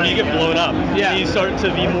mashing and you get blown up. Yeah. And you start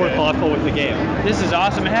to be more thoughtful with the game. This is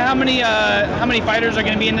awesome. How many fighters are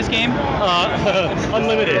going to be in this game?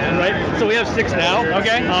 Unlimited, right? So we have 6 now.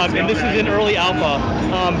 Okay. And this is in early alpha.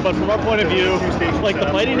 But from our point of view, like the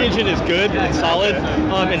fighting engine is good and solid.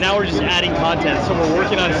 And now we're just adding content. So we're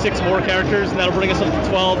working on 6 more characters, and that'll bring us up to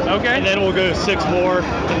 12. Okay. And then we'll go 6 more,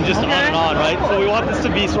 and just on and on, right? So we want this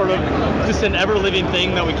to be sort of just an ever-living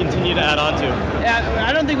thing that we continue to add on to.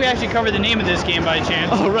 I don't think we actually covered the name of this game by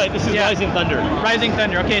chance. Oh, right. This is Rising Thunder. Rising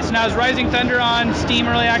Thunder. Okay, so now is Rising Thunder on Steam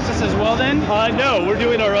Early Access as well then? No, we're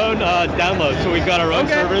doing our own download. So we've got our own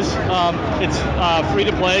servers. It's free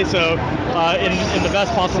to play, so in the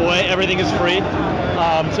best possible way, everything is free.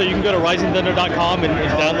 So you can go to risingthunder.com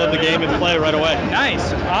and download the game and play right away.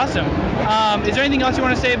 Nice. Awesome. Is there anything else you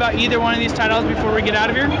want to say about either one of these titles before we get out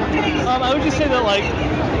of here? I would just say that like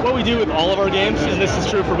what we do with all of our games, and this is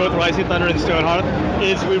true for both Rising Thunder and Stonehearth,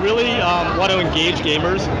 is we really want to engage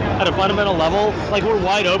gamers at a fundamental level. Like we're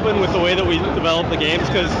wide open with the way that we develop the games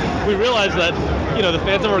because we realize that the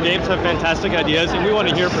fans of our games have fantastic ideas and we want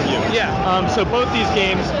to hear from you. Yeah. So both these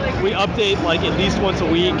games we update like at least once a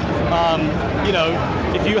week.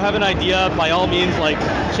 If you have an idea, by all means, like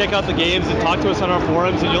check out the games and talk to us on our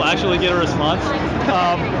forums, and you'll actually get a response.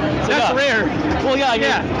 That's rare. Well, yeah. I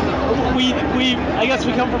guess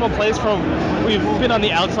we come from a place we've been on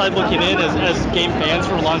the outside looking in as game fans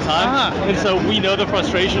for a long time, and so we know the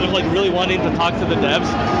frustration of like really wanting to talk to the devs.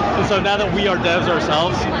 And so now that we are devs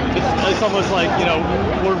ourselves, it's almost like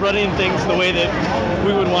we're running things the way that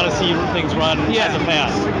we would want to see things run in the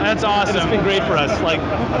past. That's awesome. And it's been great for us. Like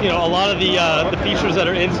a lot of the features that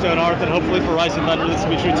are in Stonehearth, and hopefully for Rising Thunder this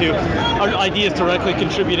will be true too, are ideas directly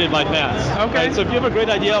contributed by fans. Okay. Right? So if you have a great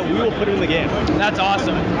idea, we will put it in the game. That's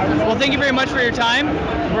awesome. Well, thank you very much for your time.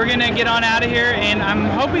 We're gonna get on out of here, and I'm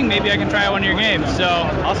hoping maybe I can try out one of your games. So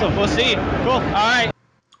awesome. We'll see. Cool. All right.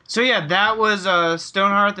 So yeah, that was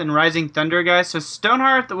Stonehearth and Rising Thunder, guys. So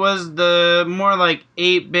Stonehearth was the more like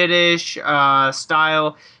 8-bit-ish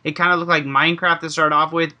style. It kind of looked like Minecraft to start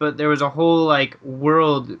off with, but there was a whole like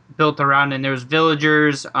world built around it. And there was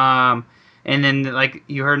villagers, and then like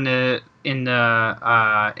you heard in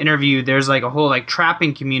the interview, there's like a whole like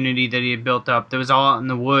trapping community that he had built up that was all out in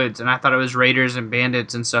the woods. And I thought it was raiders and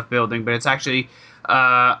bandits and stuff building, but it's actually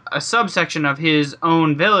a subsection of his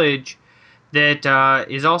own village that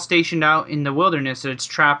is all stationed out in the wilderness. So it's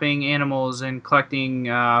trapping animals and collecting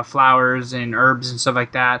flowers and herbs and stuff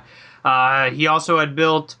like that. He also had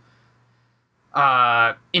built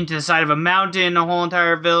into the side of a mountain a whole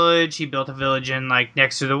entire village. He built a village in like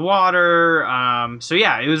next to the water. So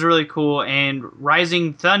yeah, it was really cool. And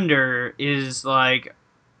Rising Thunder is like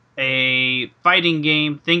a fighting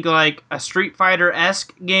game. Think like a Street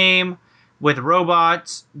Fighter-esque game with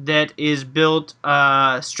robots that is built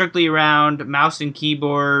strictly around mouse and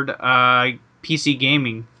keyboard PC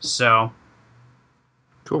gaming. So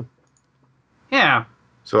cool. Yeah.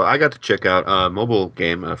 So I got to check out a mobile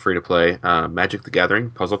game, free to play, Magic the Gathering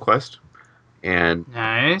Puzzle Quest. And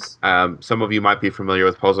nice. Some of you might be familiar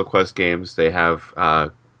with Puzzle Quest games. They have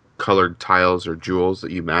colored tiles or jewels that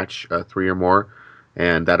you match 3 or more,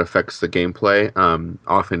 and that affects the gameplay,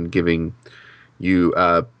 often giving you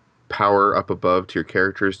power up above to your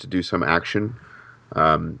characters to do some action.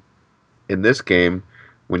 In this game,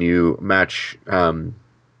 when you match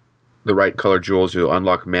the right color jewels, you'll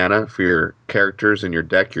unlock mana for your characters in your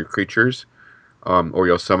deck, your creatures, or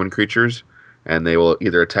you'll summon creatures, and they will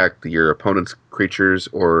either attack your opponent's creatures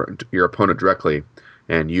or your opponent directly,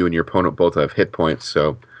 and you and your opponent both have hit points.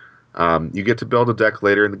 So you get to build a deck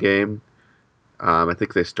later in the game. I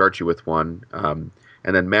think they start you with one.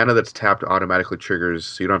 And then mana that's tapped automatically triggers,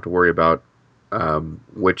 so you don't have to worry about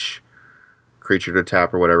which creature to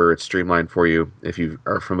tap or whatever. It's streamlined for you if you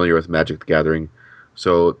are familiar with Magic the Gathering.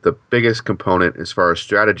 So the biggest component as far as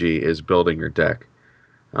strategy is building your deck.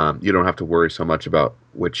 You don't have to worry so much about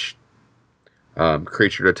which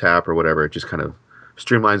creature to tap or whatever. It just kind of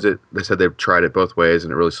streamlines it. They said they've tried it both ways,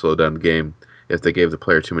 and it really slowed down the game if they gave the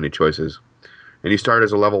player too many choices. And you start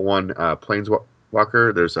as a level 1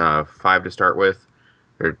 Planeswalker. There's 5 to start with.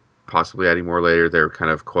 They're possibly adding more later. They're kind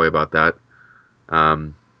of coy about that.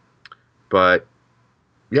 But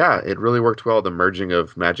yeah, it really worked well, the merging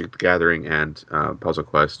of Magic the Gathering and Puzzle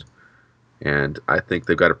Quest. And I think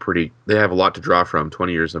they have a lot to draw from,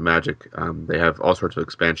 20 years of Magic. They have all sorts of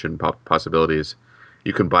expansion possibilities.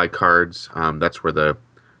 You can buy cards. That's where the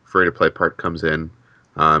free-to-play part comes in.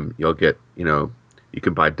 You'll get, you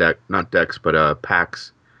can buy not decks, but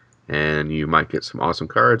PAX, and you might get some awesome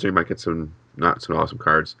cards, or you might get some not so awesome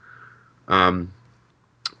cards.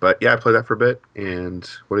 But yeah, I played that for a bit. And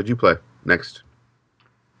what did you play next?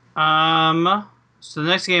 So the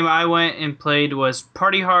next game I went and played was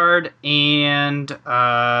Party Hard and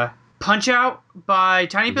Punch Out by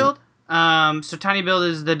Tiny Build. So Tiny Build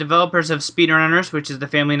is the developers of Speedrunners, which is the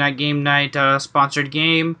Family Night Game Night sponsored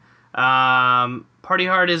game. Party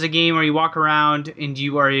Hard is a game where you walk around and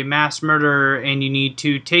you are a mass murderer and you need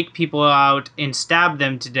to take people out and stab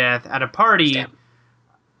them to death at a party.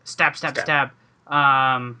 Stab.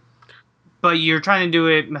 But you're trying to do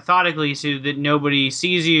it methodically so that nobody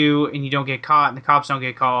sees you and you don't get caught and the cops don't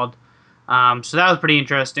get called. So that was pretty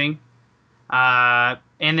interesting. And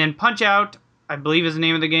then Punch Out, I believe is the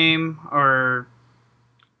name of the game, or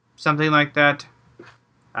something like that.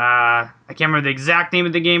 I can't remember the exact name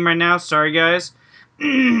of the game right now. Sorry, guys.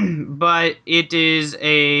 But it is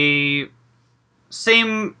a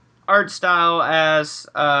same art style as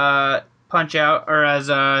Punch Out, or as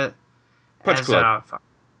Punch Club.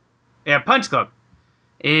 Punch Club.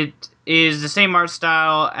 It is the same art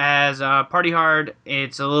style as Party Hard.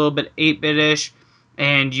 It's a little bit 8-bit-ish,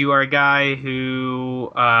 and you are a guy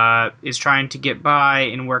who is trying to get by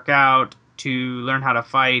and work out to learn how to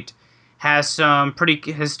fight. Has some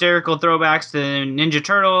pretty hysterical throwbacks to Ninja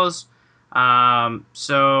Turtles.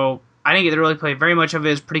 So I didn't get to really play very much of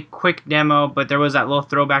it. It's a pretty quick demo, but there was that little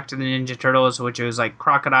throwback to the Ninja Turtles, which was like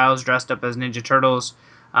crocodiles dressed up as Ninja Turtles.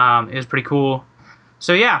 It was pretty cool.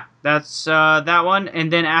 So yeah, that's that one.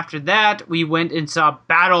 And then after that, we went and saw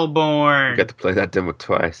Battleborn. We got to play that demo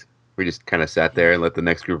twice. We just kind of sat there and let the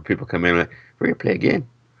next group of people come in and like, we're going to play again.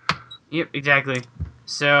 Yep, exactly.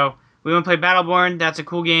 So we went to play Battleborn. That's a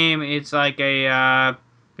cool game. It's like a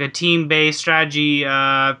team-based strategy,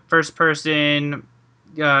 first-person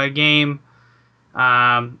game.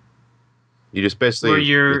 You just basically,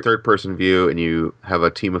 your third-person view, and you have a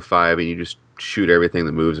team of 5, and you just shoot everything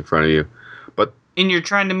that moves in front of you. And you're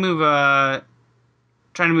trying to move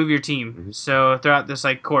your team. So throughout this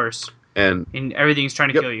like course, and everything's trying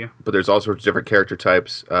to kill you. But there's all sorts of different character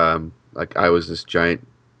types. Like I was this giant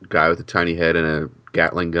guy with a tiny head and a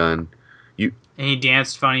Gatling gun. And he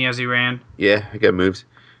danced funny as he ran. Yeah, I got moves.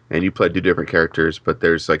 And you played 2 different characters, but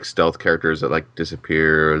there's like stealth characters that like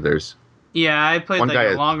disappear. I played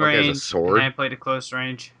a long range, has a sword, and I played a close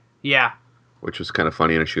range. Yeah, which was kind of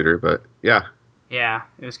funny in a shooter, but yeah. Yeah,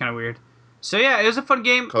 it was kind of weird. So yeah, it was a fun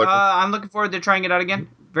game. I'm looking forward to trying it out again.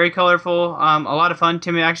 Very colorful, a lot of fun.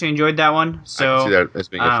 Tim actually enjoyed that one. So I can see that as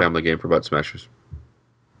being a family game for butt smashers.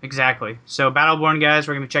 Exactly. So Battleborn, guys,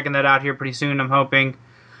 we're gonna be checking that out here pretty soon, I'm hoping.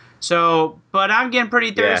 So, but I'm getting pretty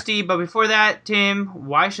thirsty. Yeah. But before that, Tim,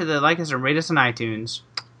 why should they like us and rate us on iTunes?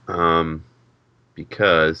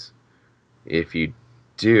 Because if you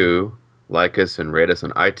do like us and rate us on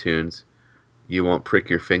iTunes, you won't prick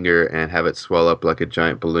your finger and have it swell up like a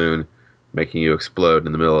giant balloon, making you explode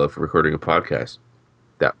in the middle of recording a podcast.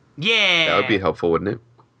 That would be helpful, wouldn't it?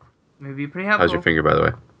 It would be pretty helpful. How's your finger, by the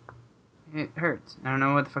way? It hurts. I don't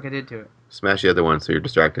know what the fuck I did to it. Smash the other one so you're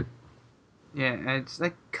distracted. Yeah, it's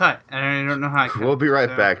like cut. I don't know how I cut. We'll be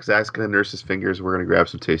right back. Zach's going to nurse his fingers. We're going to grab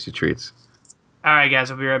some tasty treats. All right, guys.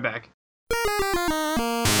 We'll be right back.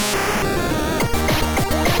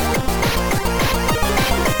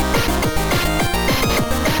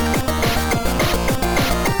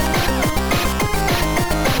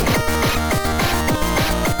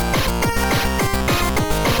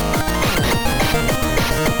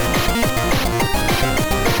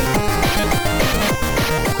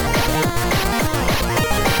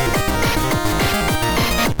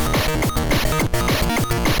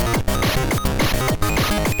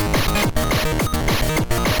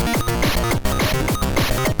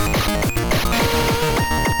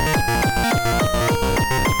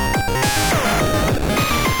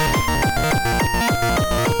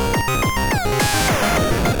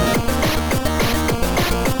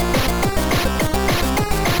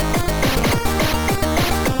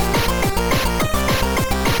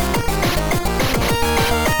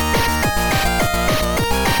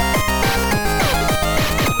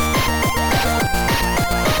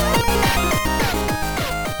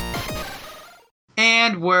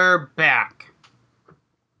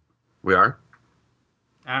 We are?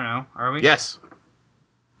 I don't know. Are we? Yes.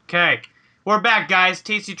 Okay. We're back, guys.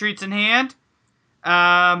 Tasty treats in hand.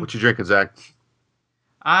 What you drinking, Zach?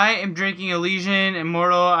 I am drinking Elysian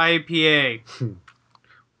Immortal IPA.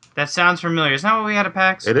 That sounds familiar. Isn't that what we had at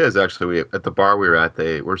PAX? It is, actually. At the bar we were at,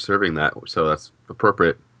 they were serving that, so that's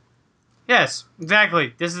appropriate. Yes,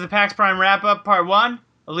 exactly. This is the PAX Prime wrap-up, Part 1.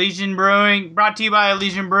 Elysian Brewing, brought to you by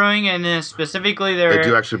Elysian Brewing, and specifically their They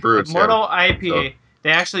do actually brew it, Immortal yeah. IPA. So. They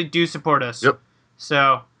actually do support us. Yep.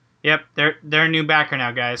 So, yep, they're a new backer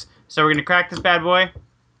now, guys. So we're going to crack this bad boy.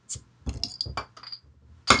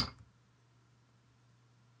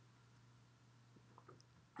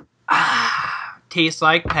 Tastes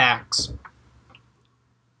like PAX.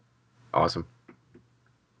 Awesome.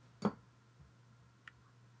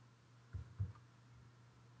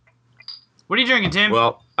 What are you drinking, Tim?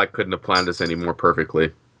 Well, I couldn't have planned this any more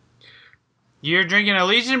perfectly. You're drinking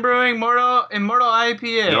Elysian Brewing Immortal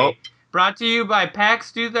IPA. Nope. Brought to you by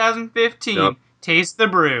PAX 2015. Nope. Taste the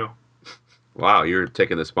brew. Wow, you're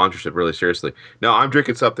taking the sponsorship really seriously. No, I'm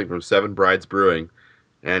drinking something from Seven Brides Brewing.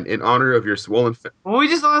 And in honor of your swollen... Well, we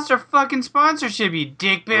just lost our fucking sponsorship, you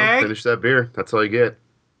dickbag. Well, finish that beer. That's all you get.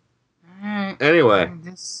 Alright. Anyway,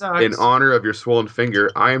 this sucks. In honor of your swollen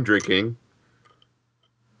finger, I am drinking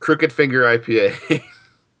Crooked Finger IPA.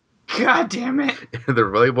 God damn it. The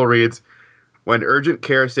label reads, when urgent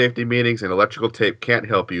care, safety meetings, and electrical tape can't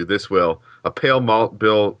help you, this will. A pale malt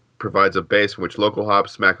bill provides a base in which local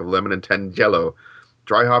hops, smack of lemon, and tangelo.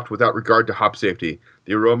 Dry hopped without regard to hop safety.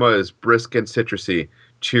 The aroma is brisk and citrusy.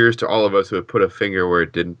 Cheers to all of us who have put a finger where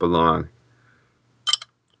it didn't belong.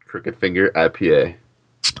 Crooked Finger IPA.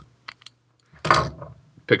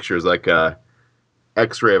 Picture is like a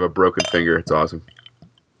X-ray of a broken finger. It's awesome.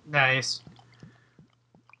 Nice.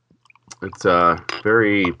 It's a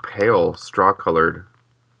very pale, straw-colored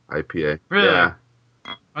IPA. Really? Yeah.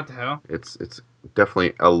 What the hell? It's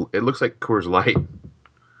definitely it looks like Coors Light.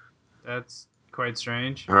 That's quite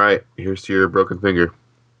strange. All right, here's to your broken finger.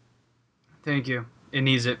 Thank you. It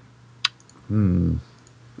needs it.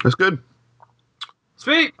 That's good.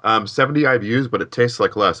 Sweet. 70 IBUs, but it tastes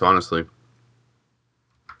like less, honestly.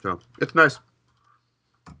 So it's nice.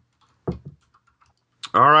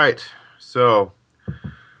 All right, so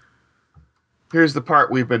here's the part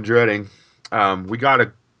we've been dreading. We got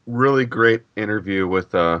a really great interview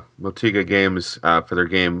with Motiga Games for their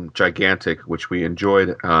game Gigantic, which we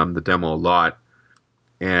enjoyed the demo a lot.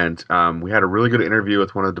 And we had a really good interview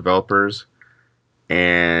with one of the developers.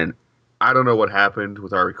 And I don't know what happened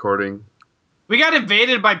with our recording. We got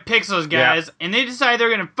invaded by pixels, guys, and they decided they're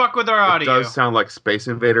going to fuck with our audio. It does sound like Space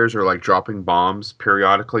Invaders are like dropping bombs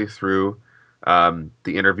periodically through the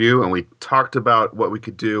interview. And we talked about what we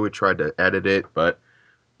could do. We tried to edit it, but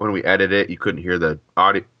when we edit it, you couldn't hear the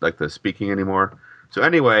audio, like the speaking anymore. So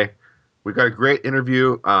anyway, we got a great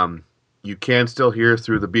interview. You can still hear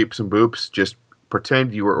through the beeps and boops. Just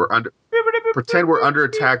pretend we're under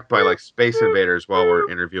attack by like Space Invaders while we're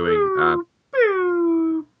interviewing.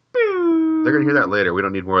 They're gonna hear that later. We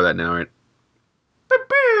don't need more of that now, right?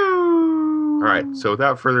 All right. So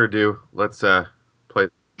without further ado, let's play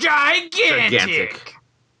Gigantic.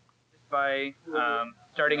 By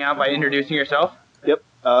starting out by introducing yourself. Yep.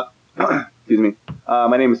 Excuse me.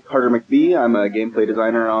 My name is Carter McBee. I'm a gameplay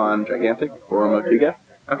designer on Gigantic for Motiga.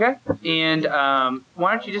 Okay. And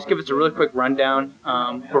why don't you just give us a really quick rundown?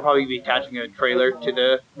 We'll probably be attaching a trailer to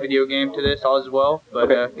the video game to this all as well, but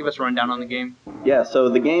give us a rundown on the game. Yeah, so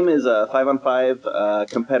the game is a 5-on-5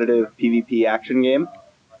 competitive PvP action game.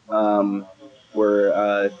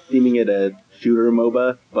 We're theming it a shooter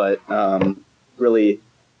MOBA, but really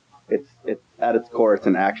it's at its core it's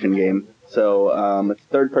an action game. So it's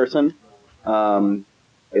third person.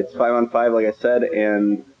 It's 5-on-5, like I said,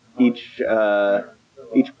 and each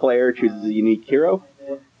player chooses a unique hero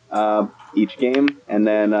each game, and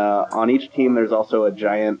then on each team there's also a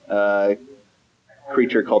giant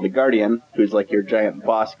creature called the Guardian, who's like your giant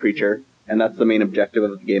boss creature, and that's the main objective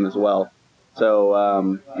of the game as well.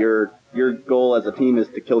 So your goal as a team is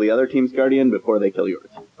to kill the other team's Guardian before they kill yours.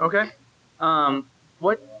 Okay.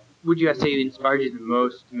 What would you guys say inspired you the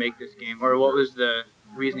most to make this game, or what was the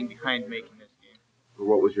reasoning behind making this game?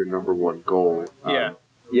 What was your number one goal? Yeah.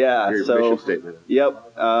 Yeah, your so mission statement.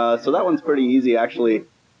 Yep. So that one's pretty easy, actually.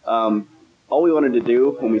 All we wanted to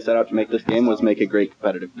do when we set out to make this game was make a great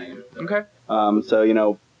competitive game. Okay. So, you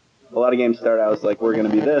know, a lot of games start out as like, we're going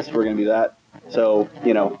to be this, we're going to be that. So,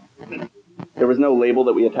 you know, there was no label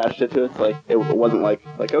that we attached it to. It's like, it wasn't like,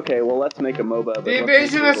 okay, well, let's make a MOBA. But the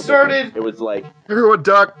invasion has started! Different. It was like, everyone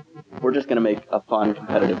duck! We're just going to make a fun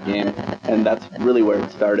competitive game. And that's really where it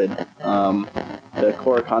started. the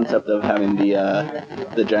core concept of having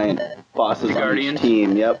the giant bosses on each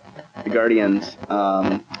team. Yep, the Guardians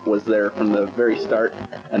was there from the very start,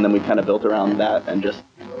 and then we kind of built around that and just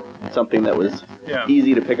something that was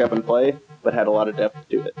easy to pick up and play, but had a lot of depth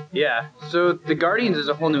to it. Yeah, so the Guardians is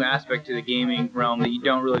a whole new aspect to the gaming realm that you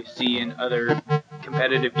don't really see in other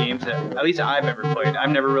competitive games that at least I've ever played. I've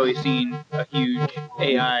never really seen a huge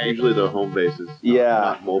AI. Usually the home base is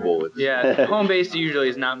not mobile. It's home base usually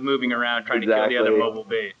is not moving around trying to kill the other mobile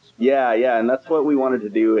base. Yeah, and that's what we wanted to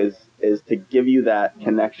do is to give you that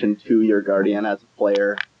connection to your Guardian as a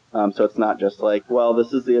player. So it's not just like, well,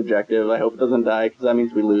 this is the objective. I hope it doesn't die because that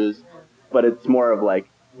means we lose. But it's more of like,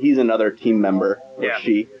 he's another team member, or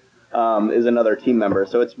she is another team member.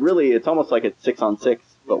 So it's almost like it's 6-on-6,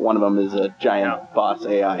 but one of them is a giant boss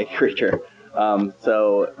AI creature. And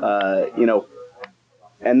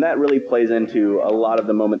that really plays into a lot of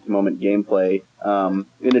the moment-to-moment gameplay.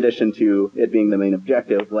 In addition to it being the main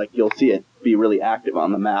objective, like you'll see it be really active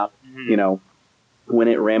on the map. When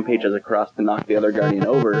it rampages across to knock the other Guardian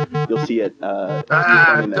over, you'll see it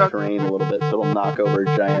reforming the terrain a little bit, so it'll knock over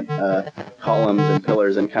giant columns and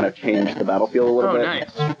pillars and kind of change the battlefield a little bit.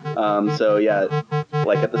 Nice.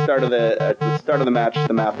 Like at the start of the match,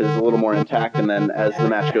 the map is a little more intact, and then as the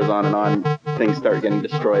match goes on and on, things start getting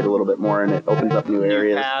destroyed a little bit more, and it opens up new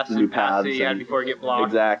areas, new paths. That you had before get blocked.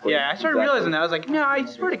 Exactly. Yeah, I started realizing that. I was like, no, I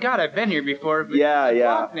swear to God, I've been here before. But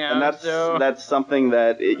blocked now, and that's something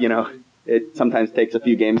that it sometimes takes a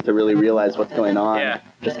few games to really realize what's going on,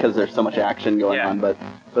 just because there's so much action going on. But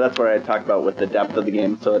that's where I talk about with the depth of the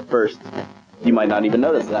game. So at first, you might not even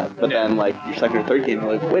notice that, but then like your second or third game,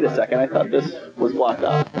 you're like, wait a second, I thought this was blocked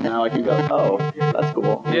off, and now I can go, oh, that's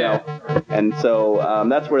cool. You know? And so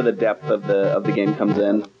that's where the depth of the game comes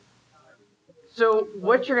in. So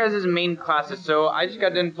what's your guys' main classes? So I just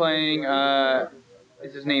got done playing.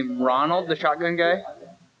 Is his name Ronald, the shotgun guy?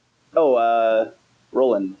 Oh,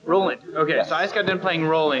 Roland. Okay, yes. So I just got done playing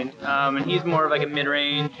Roland, and he's more of like a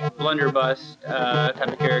mid-range, blunderbuss type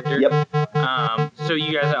of character. Yep. So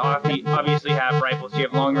you guys obviously have rifles. You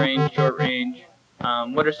have long range, short range.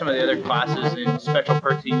 What are some of the other classes and special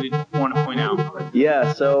perks that you would want to point out?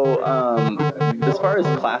 Yeah, so as far as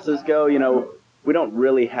classes go, we don't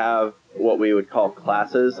really have what we would call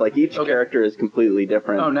classes. Like each character is completely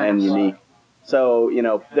different and unique. So,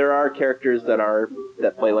 there are characters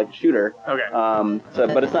that play like a shooter. Okay.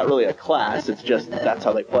 But it's not really a class, it's just that's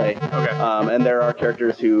how they play. Okay. And there are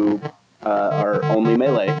characters who are only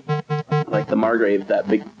melee. Like the Margrave, that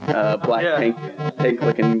big black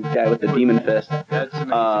tank-looking guy with the demon fist. That's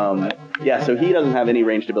amazing. So he doesn't have any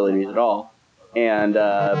ranged abilities at all. And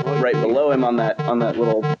right below him on that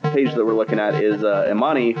little page that we're looking at is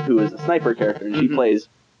Imani, who is a sniper character, and she plays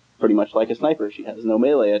pretty much like a sniper. She has no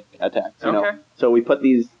melee attacks, you know. So we put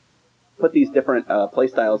these different play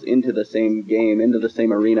styles into the same game, into the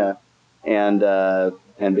same arena, and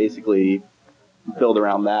basically build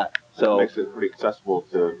around that. So it makes it pretty accessible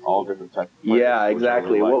to all different types of players. Yeah,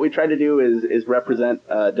 exactly. Really what we try to do is represent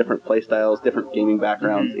different play styles, different gaming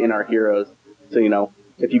backgrounds in our heroes. So,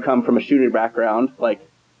 if you come from a shooter background, like,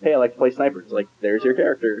 hey, I like to play snipers, like, there's your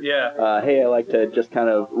character. Yeah. Hey, I like to just kind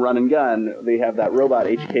of run and gun. They have that robot,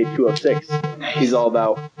 HK-206. Nice. He's all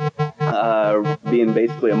about being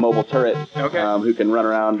basically a mobile turret who can run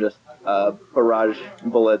around, just barrage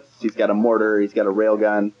bullets. He's got a mortar. He's got a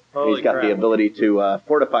railgun. He's got the ability to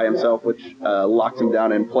fortify himself, which locks him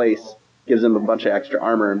down in place, gives him a bunch of extra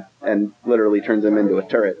armor, and literally turns him into a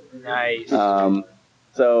turret. Nice.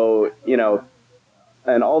 So,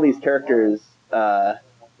 and all these characters,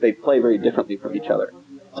 they play very differently from each other.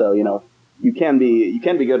 So, you can be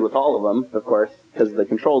good with all of them, of course, because the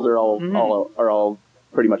controls are all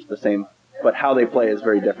pretty much the same, but how they play is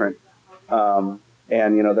very different. And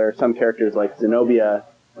there are some characters like Zenobia,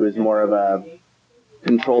 who is more of a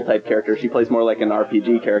control type character. She plays more like an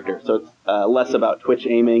RPG character, so it's less about twitch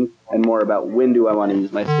aiming and more about when do I want to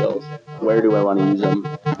use my skills, where do I want to use them,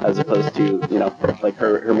 as opposed to like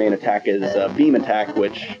her main attack is beam attack,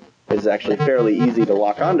 which is actually fairly easy to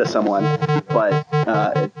lock onto someone, but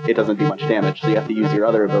it doesn't do much damage. So you have to use your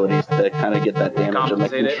other abilities to kind of get that damage and the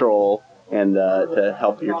control and to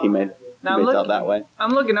help your teammates out that way.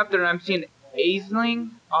 I'm looking up there and I'm seeing Aisling?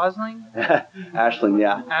 Ashling,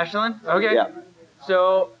 yeah. Ashling? Okay. Yeah.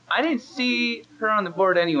 So I didn't see her on the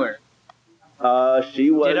board anywhere.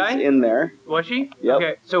 She was in there. Was she? Yep.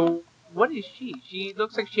 Okay. So what is she? She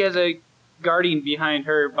looks like she has a guardian behind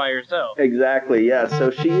her by herself. Exactly. Yeah.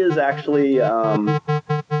 So she is actually almost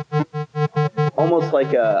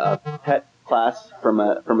like a pet class from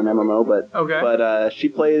an MMO, but she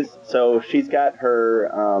plays. So she's got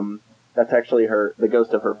her that's actually the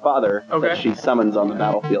ghost of her father that she summons on the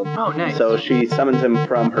battlefield. Oh, nice. So she summons him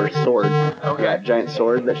from her sword, Okay. that giant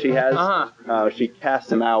sword that she has. She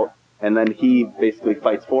casts him out, and then he basically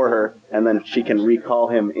fights for her, and then she can recall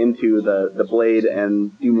him into the blade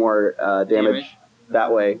and do more damage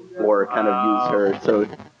that way, or kind of use her. So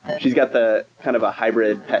she's got the kind of a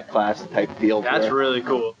hybrid pet class type feel. That's really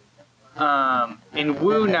cool. And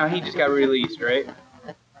Wu, now he just got released, right?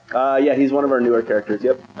 Yeah, he's one of our newer characters.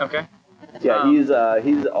 Yep. Okay. Yeah,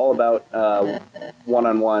 he's all about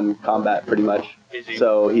one-on-one combat, pretty much. Is he?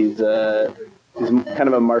 So he's kind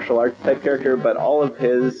of a martial arts type character, but all of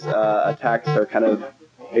his attacks are kind of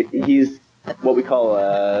he's what we call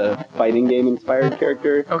a fighting game inspired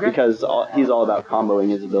character, because he's all about comboing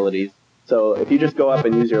his abilities. So if you just go up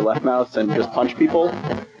and use your left mouse and just punch people,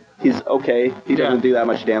 he's okay. He doesn't do that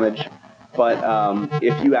much damage. But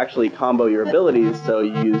if you actually combo your abilities, so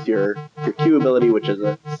you use your Q ability, which is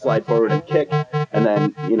a slide forward and kick, and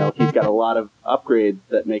then, he's got a lot of upgrades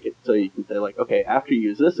that make it so you can say, like, okay, after you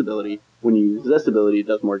use this ability, when you use this ability, it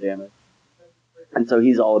does more damage. And so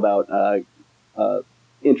he's all about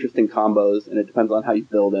interesting combos, and it depends on how you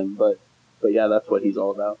build him, but yeah, that's what he's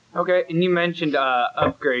all about. Okay, and you mentioned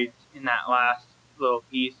upgrades in that last little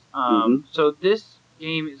piece. So this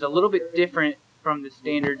game is a little bit different from the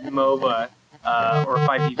standard MOBA or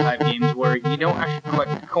 5v5 games where you don't actually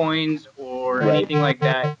collect coins or anything like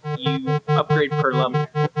that. You upgrade per level.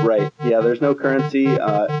 Right, yeah, there's no currency,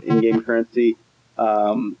 in-game currency.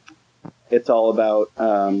 It's all about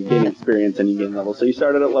gaining experience and you gain level. So you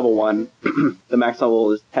started at level 1, the max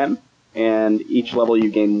level is 10, and each level you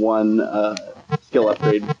gain one skill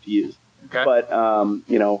upgrade to use. Okay. But,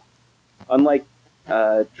 unlike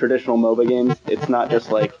traditional MOBA games, it's not just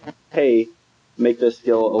like, hey, make this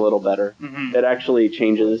skill a little better. It actually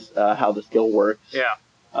changes how the skill works. Yeah.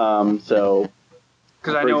 So,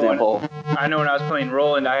 because for example, when I was playing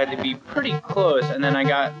Roland, I had to be pretty close, and then I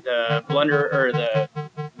got the blunder or the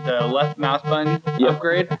left mouse button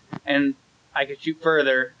upgrade, and I could shoot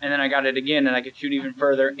further, and then I got it again, and I could shoot even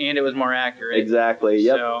further, and it was more accurate. Exactly.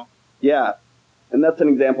 Yep. So, yeah, and that's an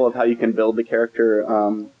example of how you can build the character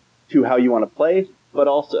to how you want to play, but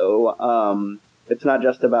also it's not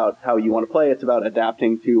just about how you want to play, it's about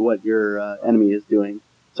adapting to what your enemy is doing.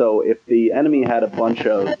 So if the enemy had a bunch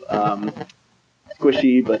of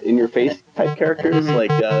squishy but in-your-face type characters, like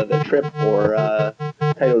the Trip or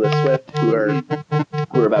Taito the Swift, who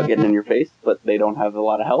are about getting in your face, but they don't have a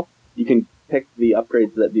lot of health, you can pick the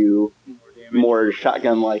upgrades that do more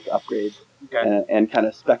shotgun-like upgrades and kind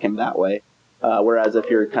of spec him that way. Whereas if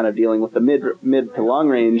you're kind of dealing with the mid to long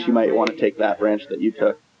range, you might want to take that branch that you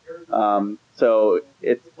took. So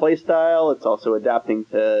it's play style, it's also adapting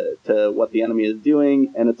to what the enemy is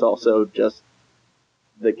doing, and it's also just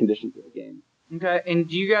the conditions of the game. okay, and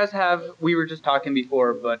do you guys have, we were just talking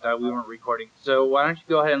before, but we weren't recording, so why don't you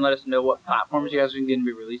go ahead and let us know what platforms you guys are going to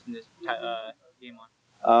be releasing this game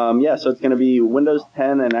on? Yeah, so it's going to be Windows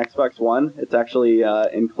 10 and Xbox One. It's actually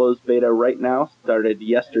in closed beta right now, started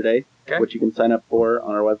yesterday, which you can sign up for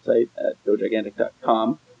on our website at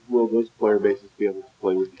gogigantic.com. Will those player bases be able to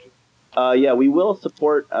play with each other? Yeah, we will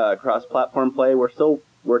support cross-platform play. We're still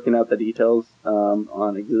working out the details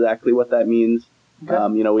on exactly what that means.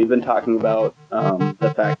 Okay. We've been talking about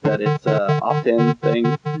the fact that it's an opt-in thing,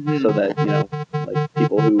 so that, like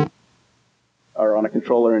people who are on a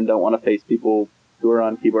controller and don't want to face people who are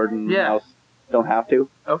on keyboard and mouse don't have to.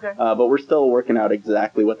 Okay. But we're still working out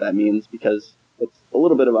exactly what that means, because it's a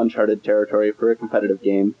little bit of uncharted territory for a competitive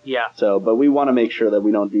game. Yeah. So, but we want to make sure that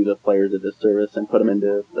we don't do the players a disservice and put them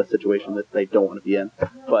into a situation that they don't want to be in.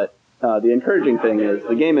 But the encouraging thing is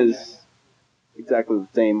the game is exactly the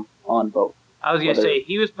same on both. I was going to say,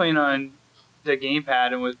 he was playing on the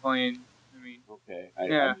gamepad and was playing, Okay.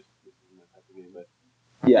 It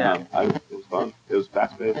was fun. It was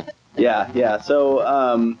fast-paced. Yeah. So,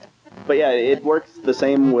 but yeah, it works the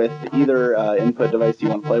same with either input device you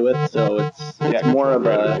want to play with. So it's more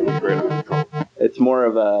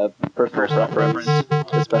of a personal preference,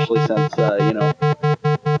 especially since it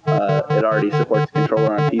already supports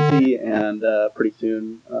controller on PC, and pretty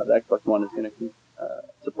soon the Xbox One is going to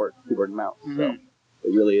support keyboard and mouse. So it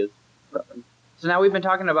really is preference. So now we've been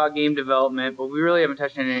talking about game development, but we really haven't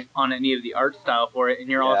touched on any of the art style for it, and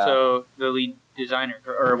you're also the lead designer,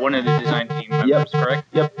 or one of the design team members, correct?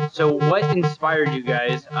 Yep. So what inspired you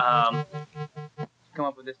guys to come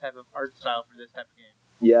up with this type of art style for this type of game?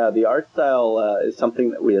 Yeah, the art style is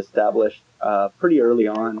something that we established pretty early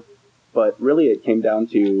on, but really it came down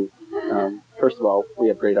to, first of all, we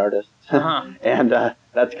have great artists, and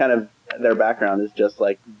that's kind of their background is just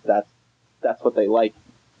like that's what they like.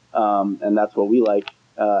 And that's what we like.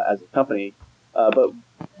 as a company. But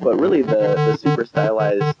really, the super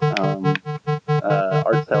stylized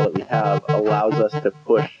art style that we have allows us to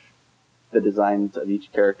push the designs of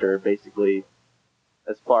each character basically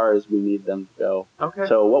as far as we need them to go. Okay.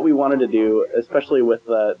 So what we wanted to do, especially with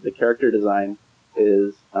the character design,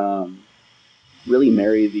 is really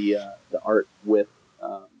marry the art with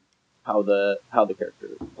how the character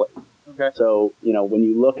plays. Okay. So when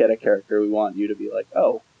you look at a character, we want you to be like,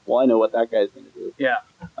 oh, well, I know what that guy's going to do. Yeah.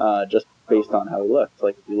 Just based on how he looks.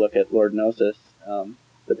 Like if you look at Lord Gnosis,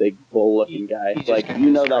 the big bull-looking guy, like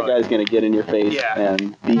that guy's going to get in your face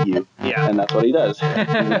and beat you. Yeah. And that's what he does. He's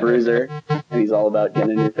a bruiser, and he's all about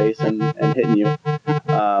getting in your face and hitting you.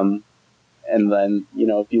 And then,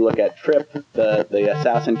 if you look at Trip, the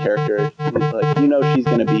assassin character, like, she's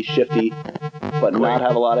going to be shifty, but not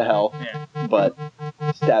have a lot of health, but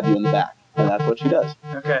stab you in the back. And that's what she does.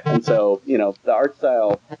 Okay. And so, the art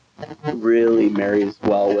style really marries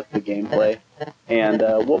well with the gameplay. And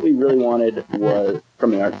what we really wanted was,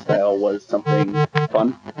 from the art style, was something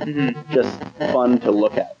fun. Mm-hmm. Just fun to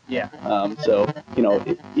look at. Yeah. So,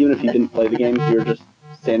 even if you didn't play the game, if you're just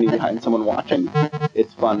standing behind someone watching,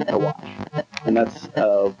 it's fun to watch. And that's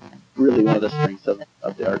really one of the strengths of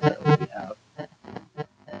the art style that we have.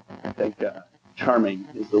 I think charming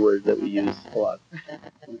is the word that we use a lot.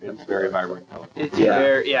 It's very vibrant color. It's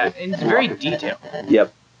very detailed.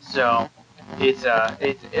 Yep. So it's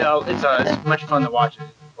much fun to watch it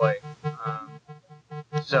play.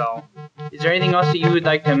 So, is there anything else that you would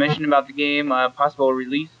like to mention about the game? Possible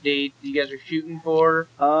release date you guys are shooting for?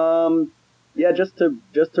 Yeah, just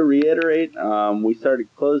to reiterate, we started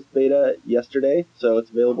closed beta yesterday, so it's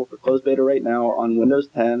available for closed beta right now on Windows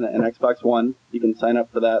 10 and Xbox One. You can sign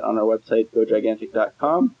up for that on our website,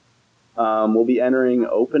 gogigantic.com. We'll be entering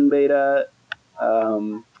open beta.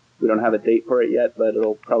 We don't have a date for it yet, but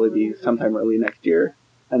it'll probably be sometime early next year,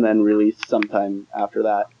 and then release sometime after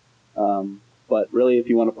that. But really, if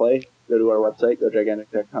you want to play, go to our website,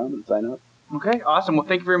 gogigantic.com, and sign up. Okay, awesome. Well,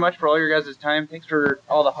 thank you very much for all your guys' time. Thanks for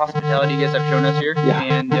all the hospitality you guys have shown us here. Yeah.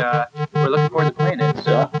 And we're looking forward to playing it.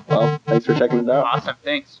 So. Yeah, well, thanks for checking it out. Awesome,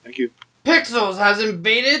 thanks. Thank you. Pixels has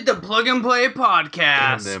invaded the Plug and Play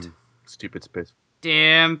podcast. Damn them stupid space.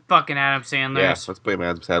 Damn fucking Adam Sandler. Yeah, let's blame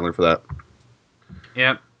Adam Sandler for that.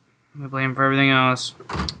 Yep. We blame him for everything else.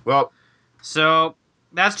 Well. So,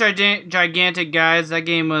 that's Gigantic, guys. That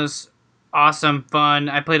game was awesome, fun.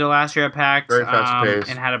 I played it last year at PAX. Very fast-paced.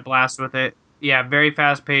 And had a blast with it. Yeah, very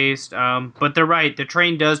fast-paced. But they're right. The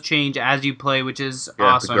terrain does change as you play, which is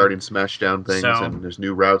awesome. Yeah, the Guardians smash down things, and there's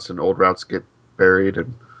new routes, and old routes get buried,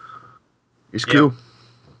 and it's cool.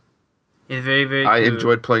 It's very, very I cool.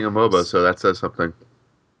 enjoyed playing a MOBA, so that says something.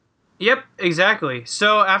 Yep, exactly.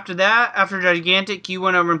 So after that, after Gigantic, you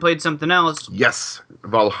went over and played something else. Yes,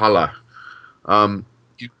 Valhalla.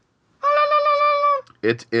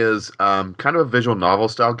 It is kind of a visual novel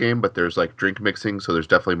style game, but there's like drink mixing, so there's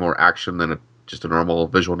definitely more action than just a normal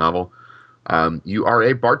visual novel. You are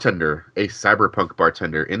a bartender, a cyberpunk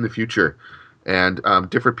bartender in the future, and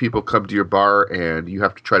different people come to your bar, and you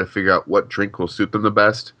have to try to figure out what drink will suit them the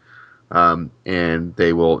best, and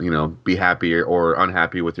they will, be happy or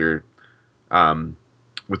unhappy with your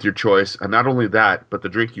choice. And not only that, but the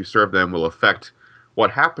drink you serve them will affect what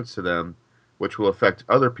happens to them, which will affect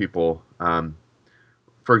other people.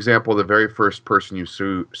 For example, the very first person you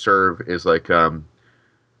serve is like,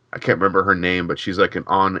 I can't remember her name, but she's like an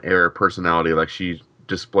on-air personality. Like she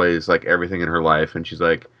displays like everything in her life, and she's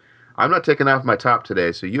like, "I'm not taking off my top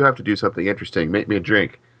today, so you have to do something interesting. Make me a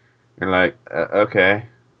drink." And like, okay,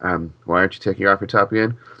 why aren't you taking off your top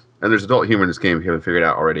again? And there's adult humor in this game if you haven't figured it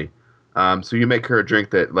out already. So you make her a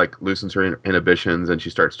drink that like loosens her inhibitions, and she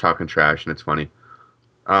starts talking trash, and it's funny.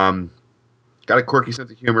 Got a quirky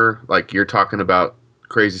sense of humor. Like you're talking about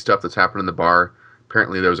crazy stuff that's happened in the bar.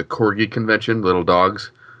 Apparently there was a corgi convention, little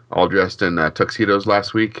dogs, all dressed in tuxedos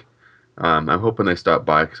last week. I'm hoping they stop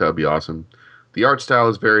by because that would be awesome. The art style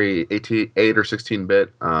is very 8 or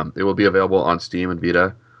 16-bit. It will be available on Steam and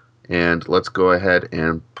Vita. And let's go ahead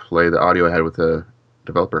and play the audio ahead with the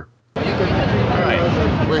developer.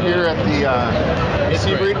 Alright, we're here at the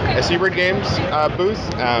Seabreed Games booth.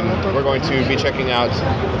 We're going to be checking out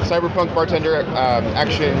Cyberpunk Bartender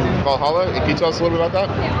Action Valhalla. Can you tell us a little bit about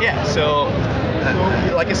that? Yeah, so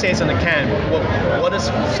like it says on the can, what does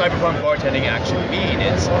Cyberpunk bartending actually mean?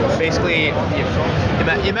 It's basically,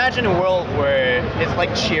 imagine a world where it's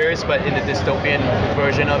like Cheers, but in the dystopian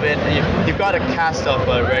version of it. You've got a cast of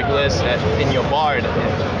regulars in your bar,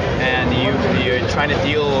 and you're trying to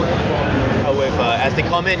deal as they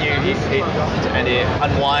come in, and they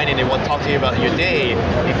unwind and they want to talk to you about your day.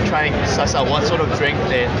 You try and suss out what sort of drink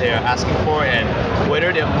they're asking for and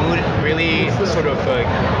whether their mood really sort of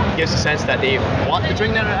gives a sense that they want the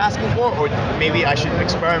drink that they're asking for, or maybe I should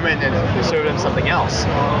experiment and serve them something else.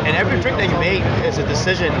 And every drink that you make is a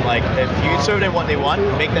decision. Like if you serve them what they want,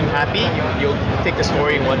 make them happy, you'll take the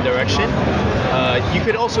story in one direction. You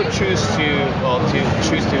could also choose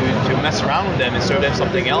to mess around with them and serve them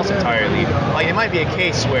something else entirely. Like it might be a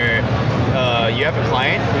case where you have a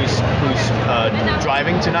client who's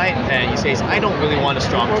driving tonight, and he says, I don't really want a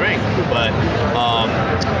strong drink, but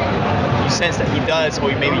you sense that he does,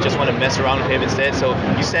 or you maybe just want to mess around with him instead. So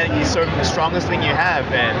you serve him the strongest thing you have,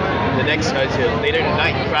 and the next later in the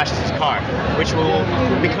night he crashes his car, which will,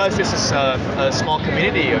 because this is a small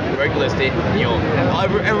community of regulars,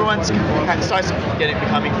 everyone starts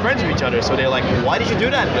becoming friends with each other. So they're like, why did you do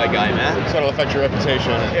that to that guy, man? So it'll affect your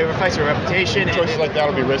reputation. It affects your reputation. Choices like that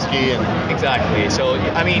will be risky. Exactly. So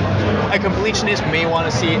I mean, a completionist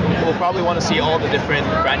will probably want to see all the different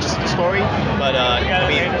branches of the story, but I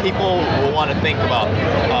mean, people will want to think about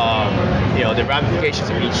the ramifications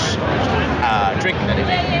of each drink that they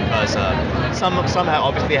make, because some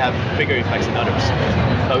obviously have bigger effects than others.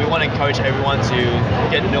 But we want to encourage everyone to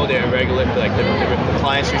get to know their regular, like the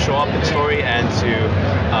clients who show up in the story, and to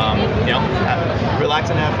relax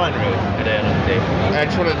and have fun, really, at the end of the day. I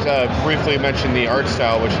just wanted to briefly mention the art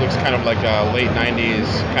style, which looks kind of like a late 90s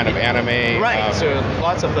kind of anime. Right, so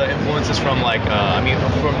lots of influences from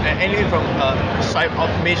from anything from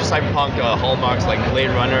major cyberpunk hallmarks like Blade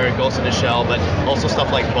Runner, Ghost in the Shell, but also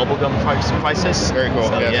stuff like Bubblegum Crisis. Very cool.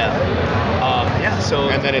 So, yes. So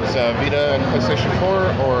and then it's Vita and PlayStation 4,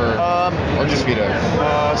 or just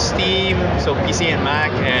Vita? Steam, so PC and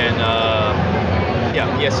Mac, and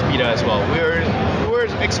yes, Vita as well. We're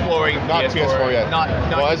exploring not PS4 yet.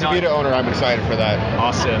 Well, as a Vita owner, I'm excited for that.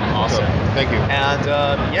 Awesome. So, thank you. And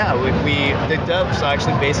the devs are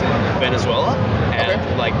actually based in Venezuela,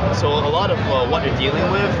 and so a lot of what they're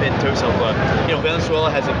dealing with in terms of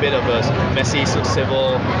Venezuela has a bit of a messy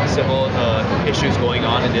civil issues going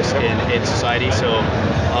on in society. So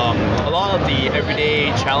a lot of the everyday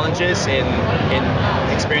challenges in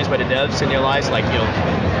experienced by the devs in their lives, like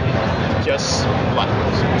just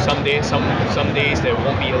some days there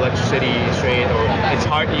won't be electricity straight, or it's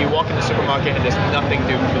hard. You walk in the supermarket and there's nothing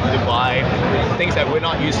to buy, things that we're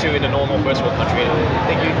not used to in a normal first world country. I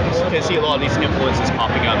think you can see a lot of these influences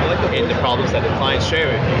popping up in the problems that the clients share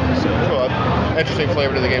with you. So cool. Interesting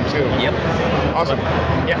flavor to the game too. Yep. Awesome.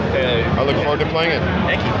 Yeah. I look forward to playing it.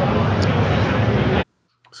 Thank you.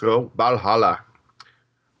 So Valhalla,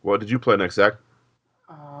 what did you play next, Zach?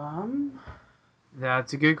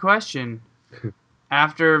 That's a good question.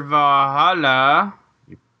 After Valhalla,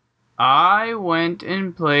 I went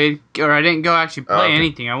and played, or I didn't go actually play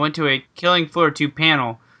anything. I went to a Killing Floor 2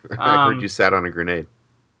 panel. I heard you sat on a grenade.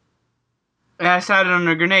 I sat on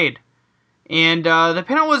a grenade. And the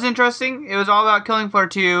panel was interesting. It was all about Killing Floor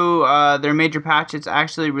 2, their major patch. It's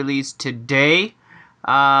actually released today,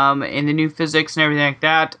 and the new physics and everything like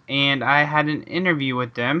that. And I had an interview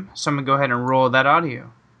with them, so I'm going to go ahead and roll that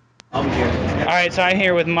audio. All right, so I'm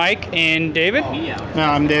here with Mike and David. No,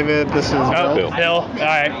 I'm David. This is Bill. Bill. All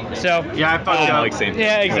right. So yeah, I fucked up.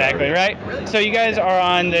 Yeah, exactly. Right. So you guys are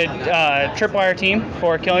on the Tripwire team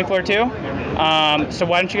for Killing Floor 2. So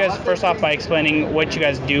why don't you guys first off by explaining what you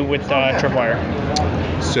guys do with Tripwire?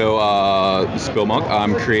 So this is Bill Monk.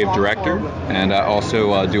 I'm creative director, and I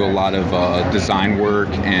also do a lot of design work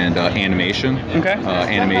and animation. Okay.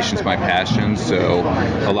 Animation's my passion, so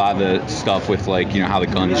a lot of the stuff with how the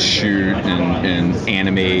guns shoot and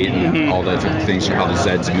animate and all that type of things, how the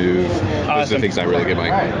Zeds move. Those are the things I really get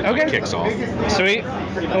my kicks off. Sweet.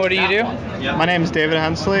 And what do you do? My name is David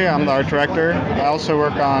Hensley. I'm the art director. I also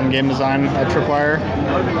work on game design at Tripwire,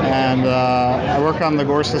 and I work on the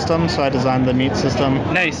gore system, so I designed the meat system.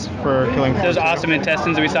 Nice. For Killing Floor. Those awesome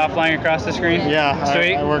intestines that we saw flying across the screen? Yeah,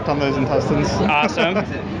 sweet. I worked on those intestines.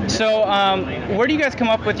 Awesome. So, where do you guys come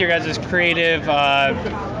up with your guys' creative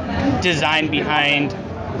design behind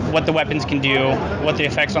what the weapons can do, what the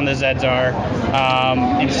effects on the Zeds are,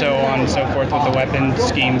 and so on and so forth with the weapon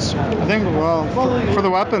schemes? I think, well, for the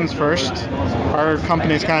weapons first, our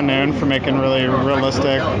company's kind of known for making really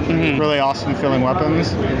realistic, really awesome feeling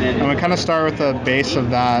weapons. And we kind of start with the base of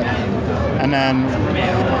that. And then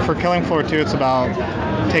for Killing Floor 2, it's about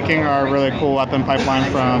taking our really cool weapon pipeline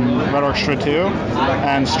from Red Orchestra 2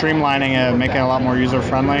 and streamlining it, making it a lot more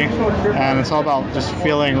user-friendly. And it's all about just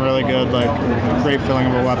feeling really good, like great feeling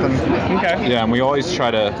of a weapon. Okay. Yeah, and we always try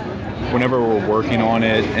to whenever we're working on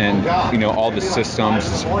it, and all the systems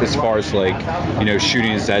as far as like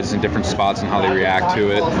shooting Zeds in different spots and how they react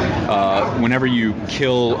to it. Whenever you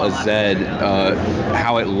kill a Zed,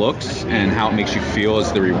 how it looks and how it makes you feel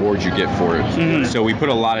is the reward you get for it. Mm-hmm. So we put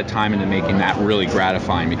a lot of time into making that really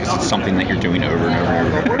gratifying because it's something that you're doing over and over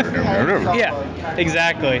and over and over and over and over. Yeah,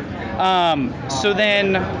 exactly. So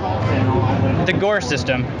then the gore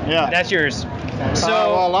system. Yeah. That's yours. So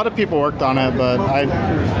well, a lot of people worked on it, but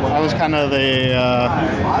I was kind of the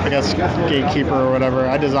I guess gatekeeper or whatever.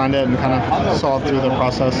 I designed it and kind of saw it through the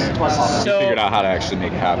process. So you figured out how to actually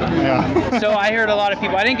make it happen. Yeah. So I heard a lot of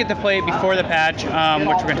people. I didn't get to play it before the patch, which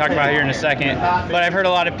we're going to talk about here in a second. But I've heard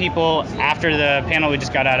a lot of people after the panel we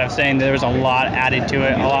just got out of saying there was a lot added to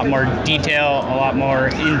it, a lot more detail, a lot more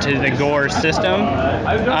into the gore system.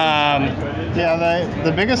 Yeah,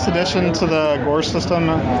 the biggest addition to the gore system,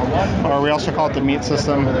 or we also call it the meat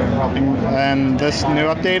system, and this new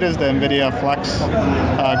update is the NVIDIA Flex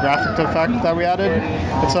graphic effect that we added.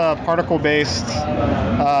 It's a particle-based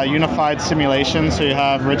unified simulation, so you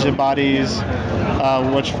have rigid bodies,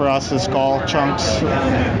 which for us is skull chunks. You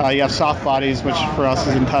have soft bodies, which for us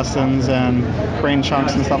is intestines and brain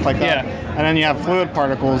chunks and stuff like that. Yeah. And then you have fluid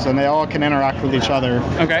particles, and they all can interact with each other.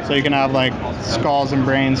 Okay. So you can have like skulls and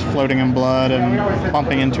brains floating in blood and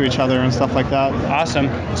bumping into each other and stuff like that. Awesome.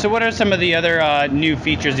 So what are some of the other new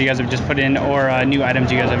features you guys have just put in, or new items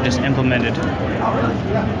you guys have just implemented?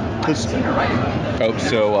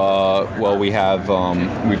 Well, we have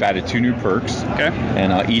we've added 2 new perks. Okay.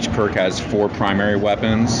 And each perk has 4 primary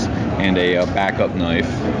weapons and a backup knife.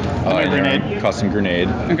 And a grenade. Custom grenade.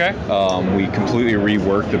 Okay. We completely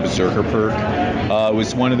reworked the Berserker perk. It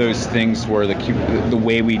was one of those things where the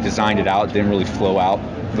way we designed it out didn't really flow out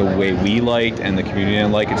the way we liked and the community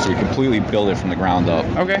didn't like it, so we completely built it from the ground up.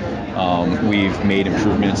 Okay. We've made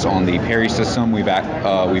improvements on the parry system. We've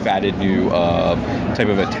added new type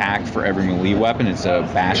of attack for every melee weapon. It's a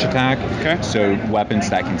bash attack. Okay. So weapons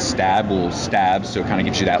that can stab will stab, so it kind of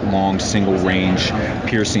gives you that long single range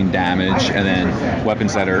piercing damage. And then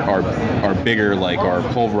weapons that are bigger, like our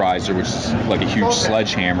pulverizer, which is like a huge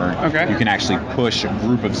sledgehammer. Okay. You can actually push a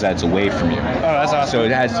group of Zeds away from you. Oh, that's awesome. So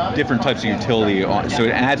it has different types of utility. So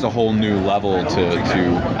it adds a whole new level to a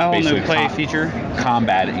whole basically new play feature.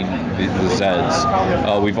 Combating the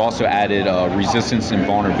Zeds. We've also added resistance and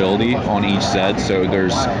vulnerability on each Zed, so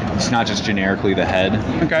it's not just generically the head.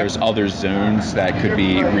 Okay. There's other zones that could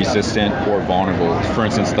be resistant or vulnerable. For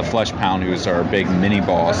instance, the Flesh Pound, who's our big mini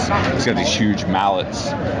boss, he's got these huge mallets,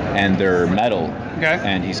 and they're metal. Okay.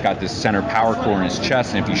 And he's got this center power core in his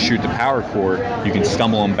chest, and if you shoot the power core, you can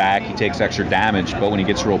stumble him back, he takes extra damage, but when he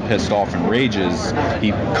gets real pissed off and rages,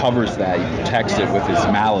 he covers that, he protects it with his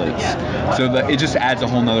mallets. So it just adds a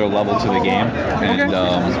whole nother level to the game. And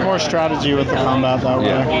it's more strategy with the combat that way.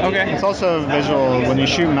 Yeah. Okay. It's also visual. When you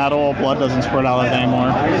shoot metal, blood doesn't squirt out of it anymore.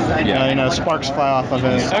 Yeah. Sparks fly off of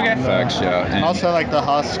it. Okay. Effects, yeah. And also like the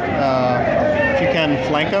husk, if you can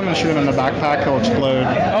flank him and shoot him in the backpack, he'll explode.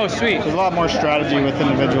 Oh, sweet. There's a lot more strategy with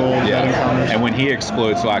individual Zed encounters. And when he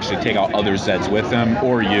explodes, he'll actually take out other Zeds with him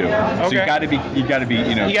or you. So Okay. you got to be you got to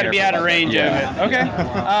be out of range of it. Okay.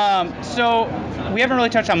 So we haven't really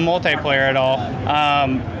touched on multiplayer at all.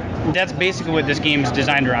 That's basically what this game's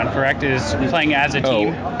designed around, correct? Is playing as a team.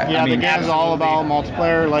 Yeah, the game is all about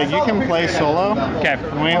multiplayer. Like, you can play solo. Okay.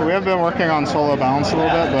 We have been working on solo balance a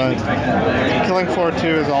little bit, but Killing Floor 2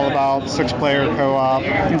 is all about 6-player co-op.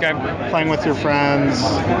 Okay. Playing with your friends,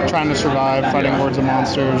 trying to survive, fighting hordes of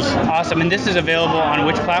monsters. Awesome. And this is available on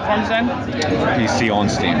which platforms then? PC on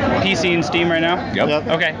Steam. PC and Steam right now? Yep.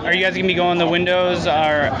 Okay. Are you guys going to be going to Windows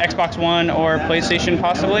or Xbox One or PlayStation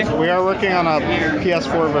possibly? We are working on a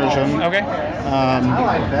PS4 version. Okay.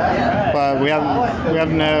 But we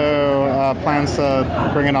have no plans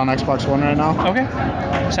to bring it on Xbox One right now. Okay.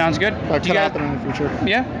 Sounds good. That could happen in the future.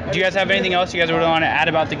 Yeah. Do you guys have anything else you guys would want to add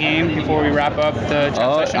about the game before we wrap up the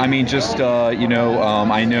chat session? I mean, just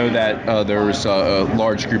I know that there was a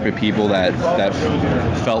large group of people that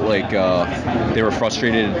felt like they were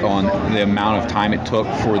frustrated on the amount of time it took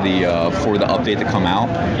for the update to come out.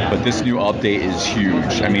 But this new update is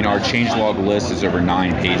huge. I mean, our changelog list is over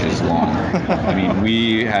 9 pages long. I mean,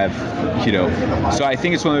 we have, so I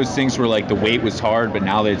think it's one of those things where like the wait was hard, but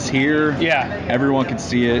now that it's here, everyone can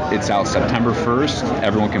see it. It's out September 1st.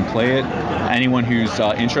 Everyone can play it. Anyone who's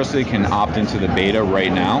interested can opt into the beta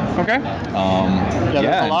right now. Okay.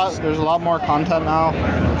 There's a lot more content now.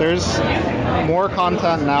 more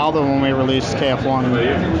content now than when we released KF1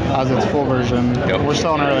 as its full version. We're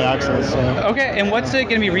still in early access. So. Okay, and what's it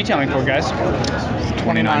going to be retailing for, guys?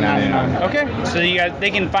 $29.99. Okay, so you guys, they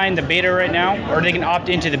can find the beta right now, or they can opt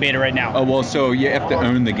into the beta right now. Oh well, so you have to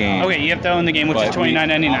own the game. Okay, you have to own the game, which is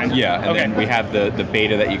 $29.99. Yeah, and then we have the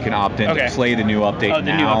beta that you can opt in to play the new update the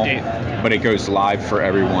now. new update. But it goes live for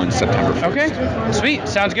everyone September 1st. Okay, sweet.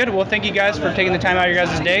 Sounds good. Well, thank you guys for taking the time out of your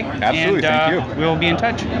guys' day. Absolutely, and, thank you. We will be in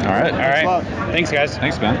touch. All right. Thanks, guys.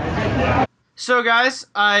 Thanks, Ben. So, guys,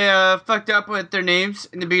 I fucked up with their names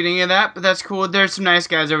in the beginning of that, but that's cool. There's some nice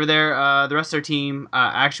guys over there. The rest of their team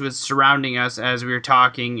actually was surrounding us as we were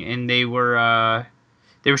talking, and they were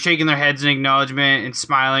shaking their heads in acknowledgement and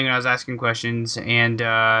smiling when I was asking questions, and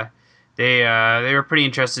they were pretty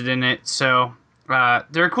interested in it. So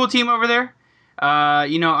they're a cool team over there.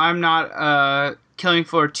 I'm not a Killing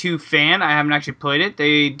Floor 2 fan. I haven't actually played it.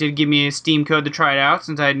 They did give me a Steam code to try it out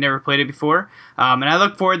since I had never played it before. And I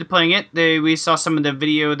look forward to playing it. We saw some of the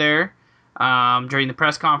video there during the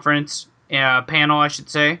press conference, panel, I should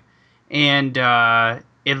say. And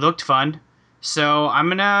it looked fun. So I'm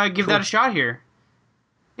going to give that a shot here.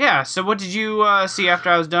 Yeah, so what did you see after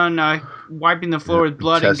I was done wiping the floor with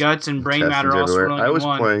blood and guts and brain matter all swirling in one? I was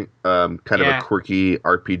playing kind of a quirky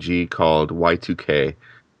RPG called Y2K.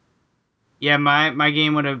 Yeah, my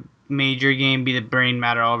game would have made your game be the brain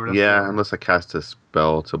matter all over the floor. Yeah, unless I cast a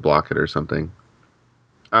spell to block it or something.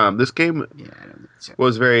 This game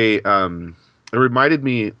was very... it reminded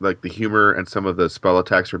me, like the humor and some of the spell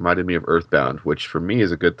attacks reminded me of Earthbound, which for me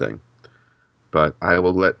is a good thing. But I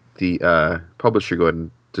will let the publisher go ahead and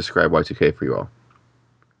describe Y2K for you all.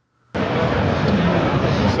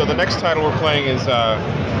 So the next title we're playing is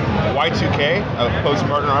Y2K, a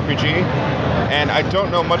post-modern RPG. And I don't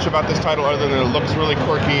know much about this title other than it looks really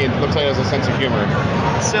quirky and looks like it has a sense of humor.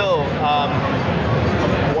 So,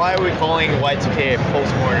 why are we calling Y2K a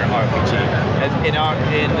post-modern RPG?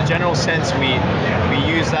 In the general sense, we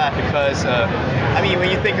use that because, when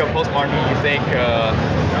you think of postmodern, you think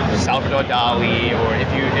Salvador Dali, or if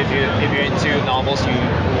you're into novels,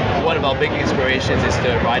 one of our big inspirations is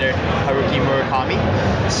the writer Haruki Murakami.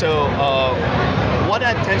 So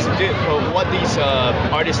what these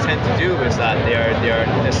artists tend to do is that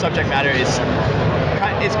their subject matter is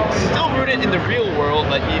still rooted in the real world,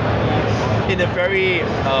 but in a very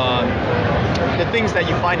the things that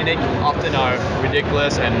you find in it often are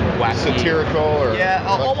ridiculous and wacky, satirical, or like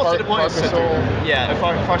almost to the point of satirical. Yeah,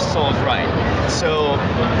 farcical is right. So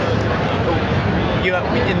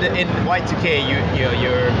in Y2K,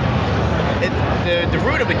 the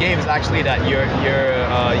root of the game is actually that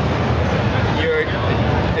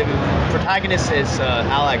the protagonist is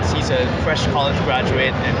Alex. He's a fresh college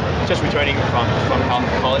graduate and just returning from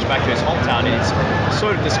college back to his hometown, and he's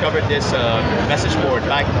sort of discovered this message board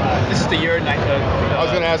back. This is the year. I was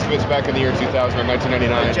going to ask if it's back in the year 2000 or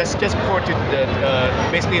 1999. Just before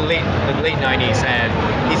basically the late 90s, and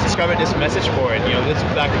he's discovered this message board. This is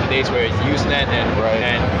back in the days where Usenet and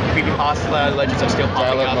creepypasta legends are still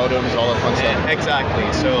popping up. Modems, all that fun stuff. Exactly.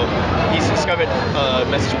 So he's discovered a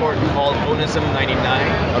message board called Onism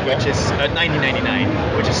 99, which is 1999,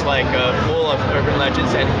 which is like full of urban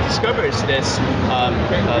legends, and he discovers this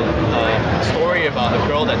story about a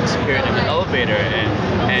girl that disappeared in an elevator,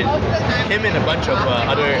 and him and a bunch of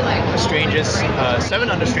other strangers, 7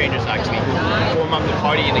 other strangers actually, who form up the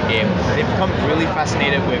party in the game. They become really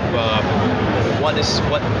fascinated with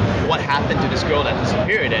what happened to this girl that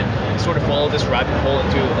disappeared, and sort of follow this rabbit hole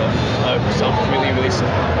into some really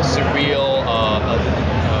surreal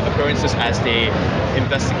occurrences as they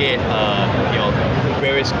investigate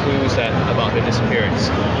various clues about her disappearance.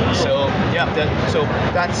 So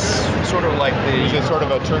that's sort of like the... Is it sort of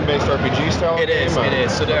a turn-based RPG style game? It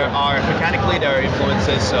is. So there are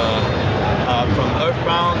influences from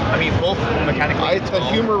Earthbound. Both mechanically. The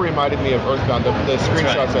humor reminded me of Earthbound, the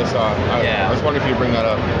screenshots I saw. I was wondering if you'd bring that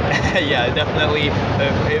up. Yeah, definitely.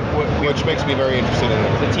 Which makes me very interested in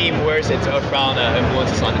it. The team wears its Earthbound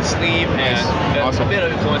influences on its sleeve, and a bit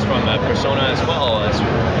of influence from Persona as well.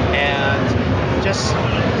 And just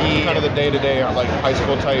kind of the day-to-day, like high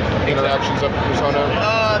school type interactions of Persona.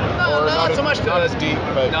 Not so much. Not as deep,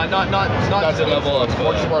 but not to the level of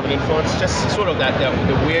more of an influence. Just sort of that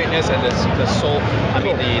the weirdness and the soul.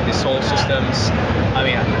 The soul systems.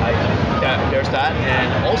 There's that,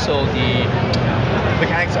 and also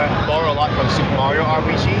mechanics borrow a lot from Super Mario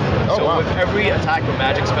RPG. With every attack or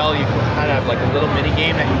magic spell, you kind of have like a little mini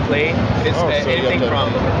game that you play. It's so anything you have to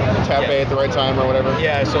from tap A at the right time or whatever.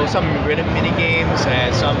 Yeah, so some rhythm mini games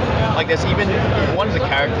and some like there's even one of the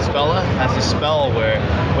characters, Bella, has this spell where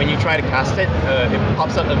when you try to cast it, it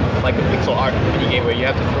pops up like a pixel art mini game where you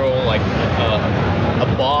have to throw like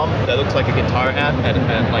a bomb that looks like a guitar at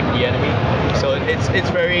like the enemy. So it's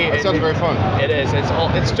very. That sounds very fun. It is.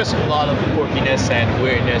 It's just a lot of quirkiness and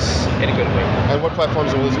weirdness in a good way. And what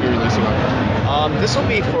platforms will this be releasing on? This will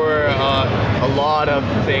be for a lot of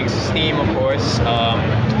things. Steam, of course.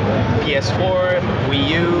 PS4, Wii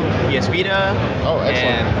U, PS Vita. Oh,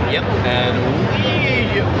 excellent. And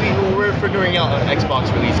we're figuring out an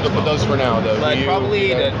Xbox release. But those for now, though. But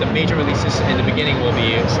probably the major releases in the beginning will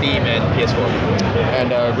be Steam and PS4.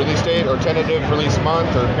 And release date or tentative release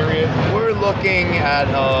month or period? We're looking at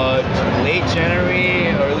late January,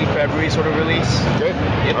 early February sort of release. Great.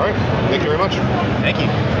 Yep. All right. Thank you very much. Thank you.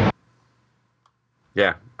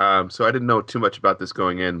 Yeah. So I didn't know too much about this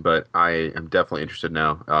going in, but I am definitely interested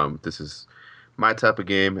now. This is my type of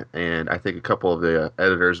game, and I think a couple of the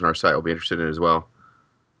editors on our site will be interested in it as well.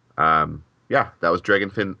 Yeah, that was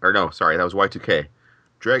Dragonfin, or no, sorry, that was Y2K.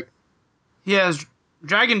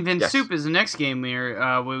 Dragonfin Soup is the next game we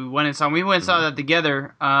went and saw. We went and saw that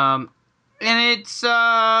together, and it's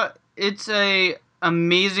a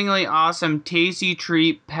amazingly awesome, tasty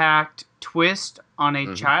treat packed twist on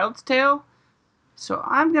a child's tale. So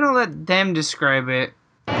I'm gonna let them describe it.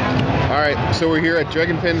 All right, so we're here at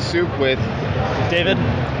Dragonfin Soup with David.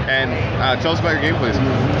 And tell us about your game, please.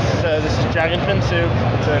 So this is Dragonfin Soup.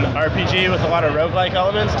 It's an RPG with a lot of roguelike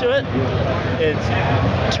elements to it.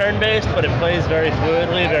 It's turn-based, but it plays very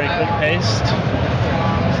fluidly, very quick-paced.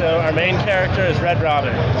 So our main character is Red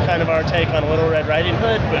Robin. It's kind of our take on Little Red Riding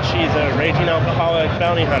Hood, but she's a raging alcoholic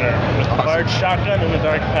bounty hunter with a large shotgun and a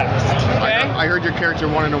dark past. Okay. I heard your character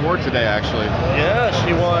won an award today, actually. Yeah,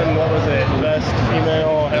 she won, what was it, Best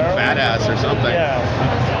Female Heroine? Badass or something. Yeah.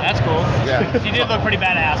 That's cool. Yeah. She did look pretty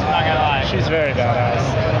badass, I'm not gonna lie. She's very badass.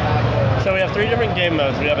 So we have 3 different game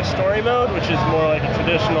modes. We have a story mode, which is more like a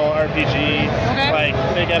traditional RPG, like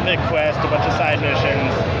big epic quest, a bunch of side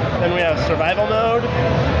missions. Then we have survival mode,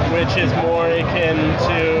 which is more akin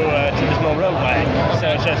to a traditional roguelike.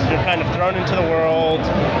 So it's just you're kind of thrown into the world,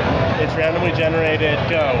 it's randomly generated,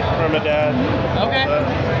 go, permadeath. Okay.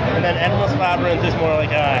 And then Endless Labyrinth is more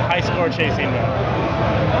like a high score chasing mode.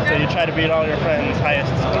 So you try to beat all your friends'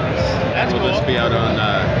 highest scores. That's cool. Will this be out on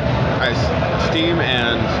Steam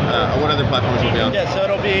and what other platforms will be on? Yeah, so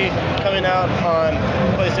it'll be coming out on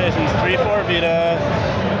PlayStations 3, 4, Vita,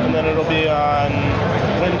 and then it'll be on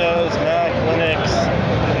Windows, Mac, Linux,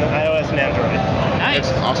 and iOS and Android. Nice.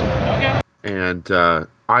 That's awesome. Okay. And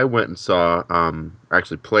I went and saw,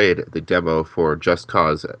 actually played the demo for Just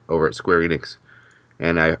Cause over at Square Enix.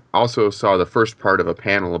 And I also saw the first part of a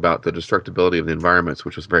panel about the destructibility of the environments,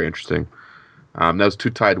 which was very interesting. Those two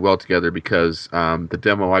tied well together because the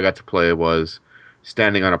demo I got to play was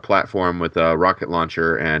standing on a platform with a rocket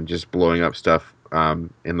launcher and just blowing up stuff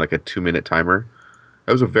in like a 2-minute timer.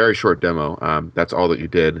 It was a very short demo. That's all that you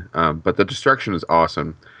did. But the destruction is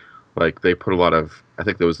awesome. Like, they put a lot of, I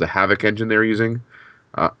think there was the Havoc engine they were using.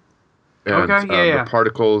 The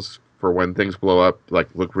particles for when things blow up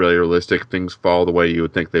look really realistic. Things fall the way you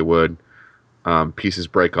would think they would. Pieces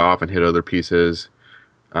break off and hit other pieces.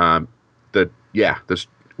 When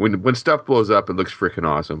stuff blows up, it looks freaking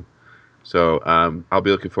awesome. So I'll be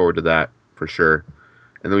looking forward to that for sure.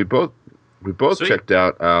 And then we both Sweet. Checked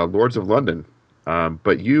out Lords of London,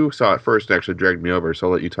 but you saw it first and actually dragged me over. So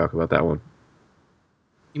I'll let you talk about that one.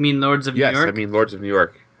 You mean Lords of New York? Yes, I mean Lords of New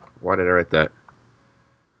York. Why did I write that?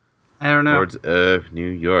 I don't know. Lords of New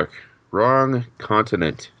York. Wrong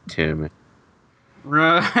continent, Tim.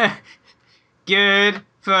 Good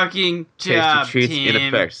fucking job, Tasty treats Tim. in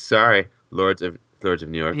effect. Sorry, Lords of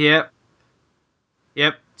New York. Yep.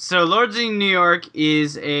 So Lords of New York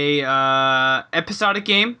is a episodic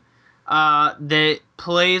game that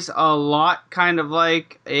plays a lot kind of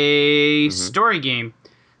like a story game.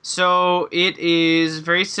 So it is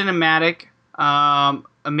very cinematic,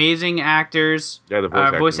 amazing actors, the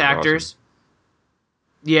voice actors. Awesome.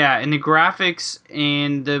 Yeah, and the graphics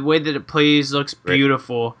and the way that it plays looks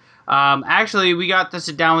beautiful. Actually, we got to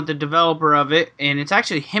sit down with the developer of it, and it's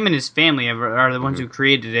actually him and his family are the ones who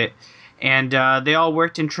created it. And they all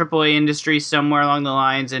worked in AAA industry somewhere along the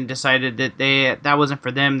lines and decided that that wasn't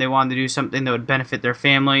for them. They wanted to do something that would benefit their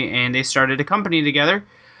family, and they started a company together.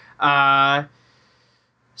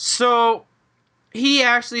 So he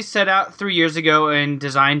actually set out 3 years ago and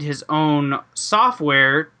designed his own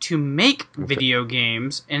software to make video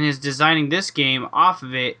games, and is designing this game off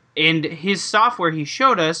of it. And his software he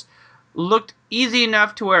showed us looked easy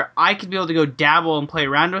enough to where I could be able to go dabble and play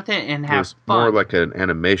around with it and have fun. More like an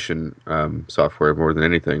animation software more than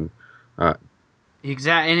anything.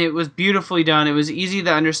 Exactly, and it was beautifully done. It was easy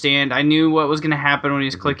to understand. I knew what was going to happen when he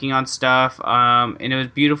was clicking on stuff, and it was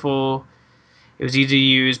beautiful. It was easy to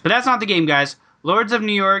use. But that's not the game, guys. Lords of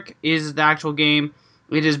New York is the actual game.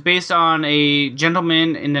 It is based on a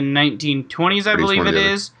gentleman in the 1920s, I believe it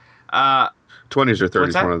is. 20s or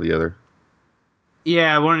 30s, one or the other.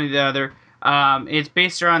 Yeah, one or the other. It's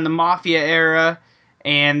based around the Mafia era,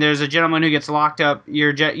 and there's a gentleman who gets locked up.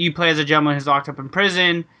 You play as a gentleman who's locked up in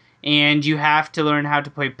prison, and you have to learn how to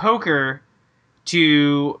play poker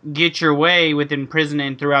to get your way within prison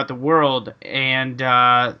and throughout the world, and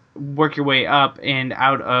work your way up and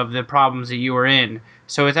out of the problems that you are in.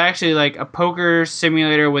 So it's actually like a poker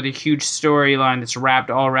simulator with a huge storyline that's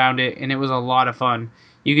wrapped all around it, and it was a lot of fun.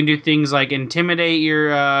 You can do things like intimidate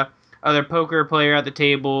your other poker player at the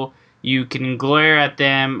table. You can glare at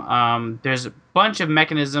them. There's a bunch of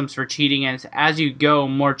mechanisms for cheating, and as you go,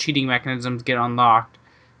 more cheating mechanisms get unlocked.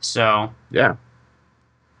 So yeah,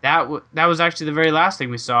 that was actually the very last thing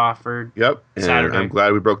we saw for Saturday. And I'm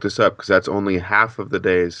glad we broke this up because that's only half of the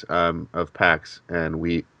days of PAX, and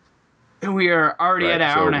we are already at an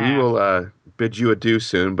hour and a half. So we will bid you adieu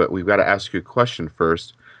soon, but we've got to ask you a question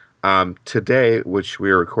first. Today, which we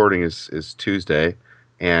are recording, is Tuesday,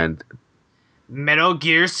 and Metal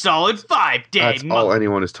Gear Solid 5 Day. That's all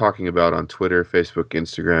anyone is talking about on Twitter, Facebook,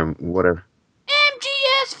 Instagram, whatever.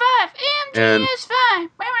 MGS5. And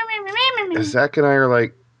Zach and I are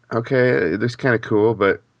like, okay, this is kind of cool,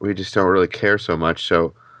 but we just don't really care so much.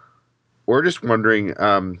 So we're just wondering,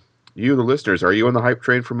 you, the listeners, are you on the hype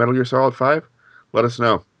train for Metal Gear Solid 5? Let us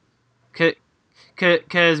know.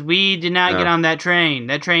 Because we did not get on that train.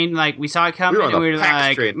 That train, like, we saw it coming, and we were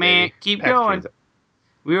like, train, man, baby. keep PAX going. trains.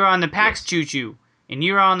 We were on the PAX choo-choo, and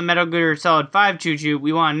you were on the Metal Gear Solid 5 choo-choo.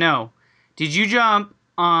 We want to know, did you jump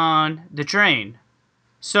on the train?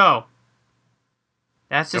 So,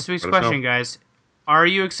 that's this week's question, guys. Are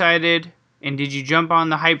you excited, and did you jump on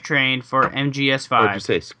the hype train for MGS5? Or did you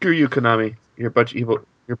say, screw you, Konami. You're a bunch of evil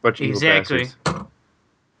bastards.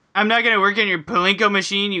 I'm not going to work on your Palinko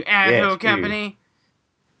machine, you asshole company.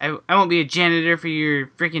 I won't be a janitor for your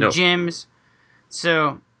freaking gyms.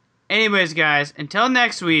 So, anyways, guys, until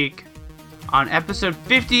next week, on episode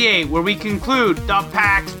 58, where we conclude the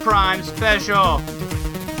PAX Prime special,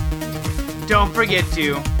 don't forget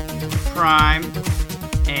to prime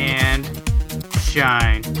and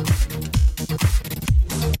shine.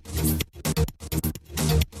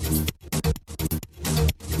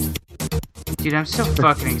 Dude, I'm so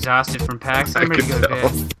fucking exhausted from PAX. I'm ready to go to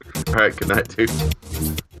bed. All right, good night, dude.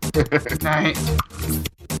 Good night.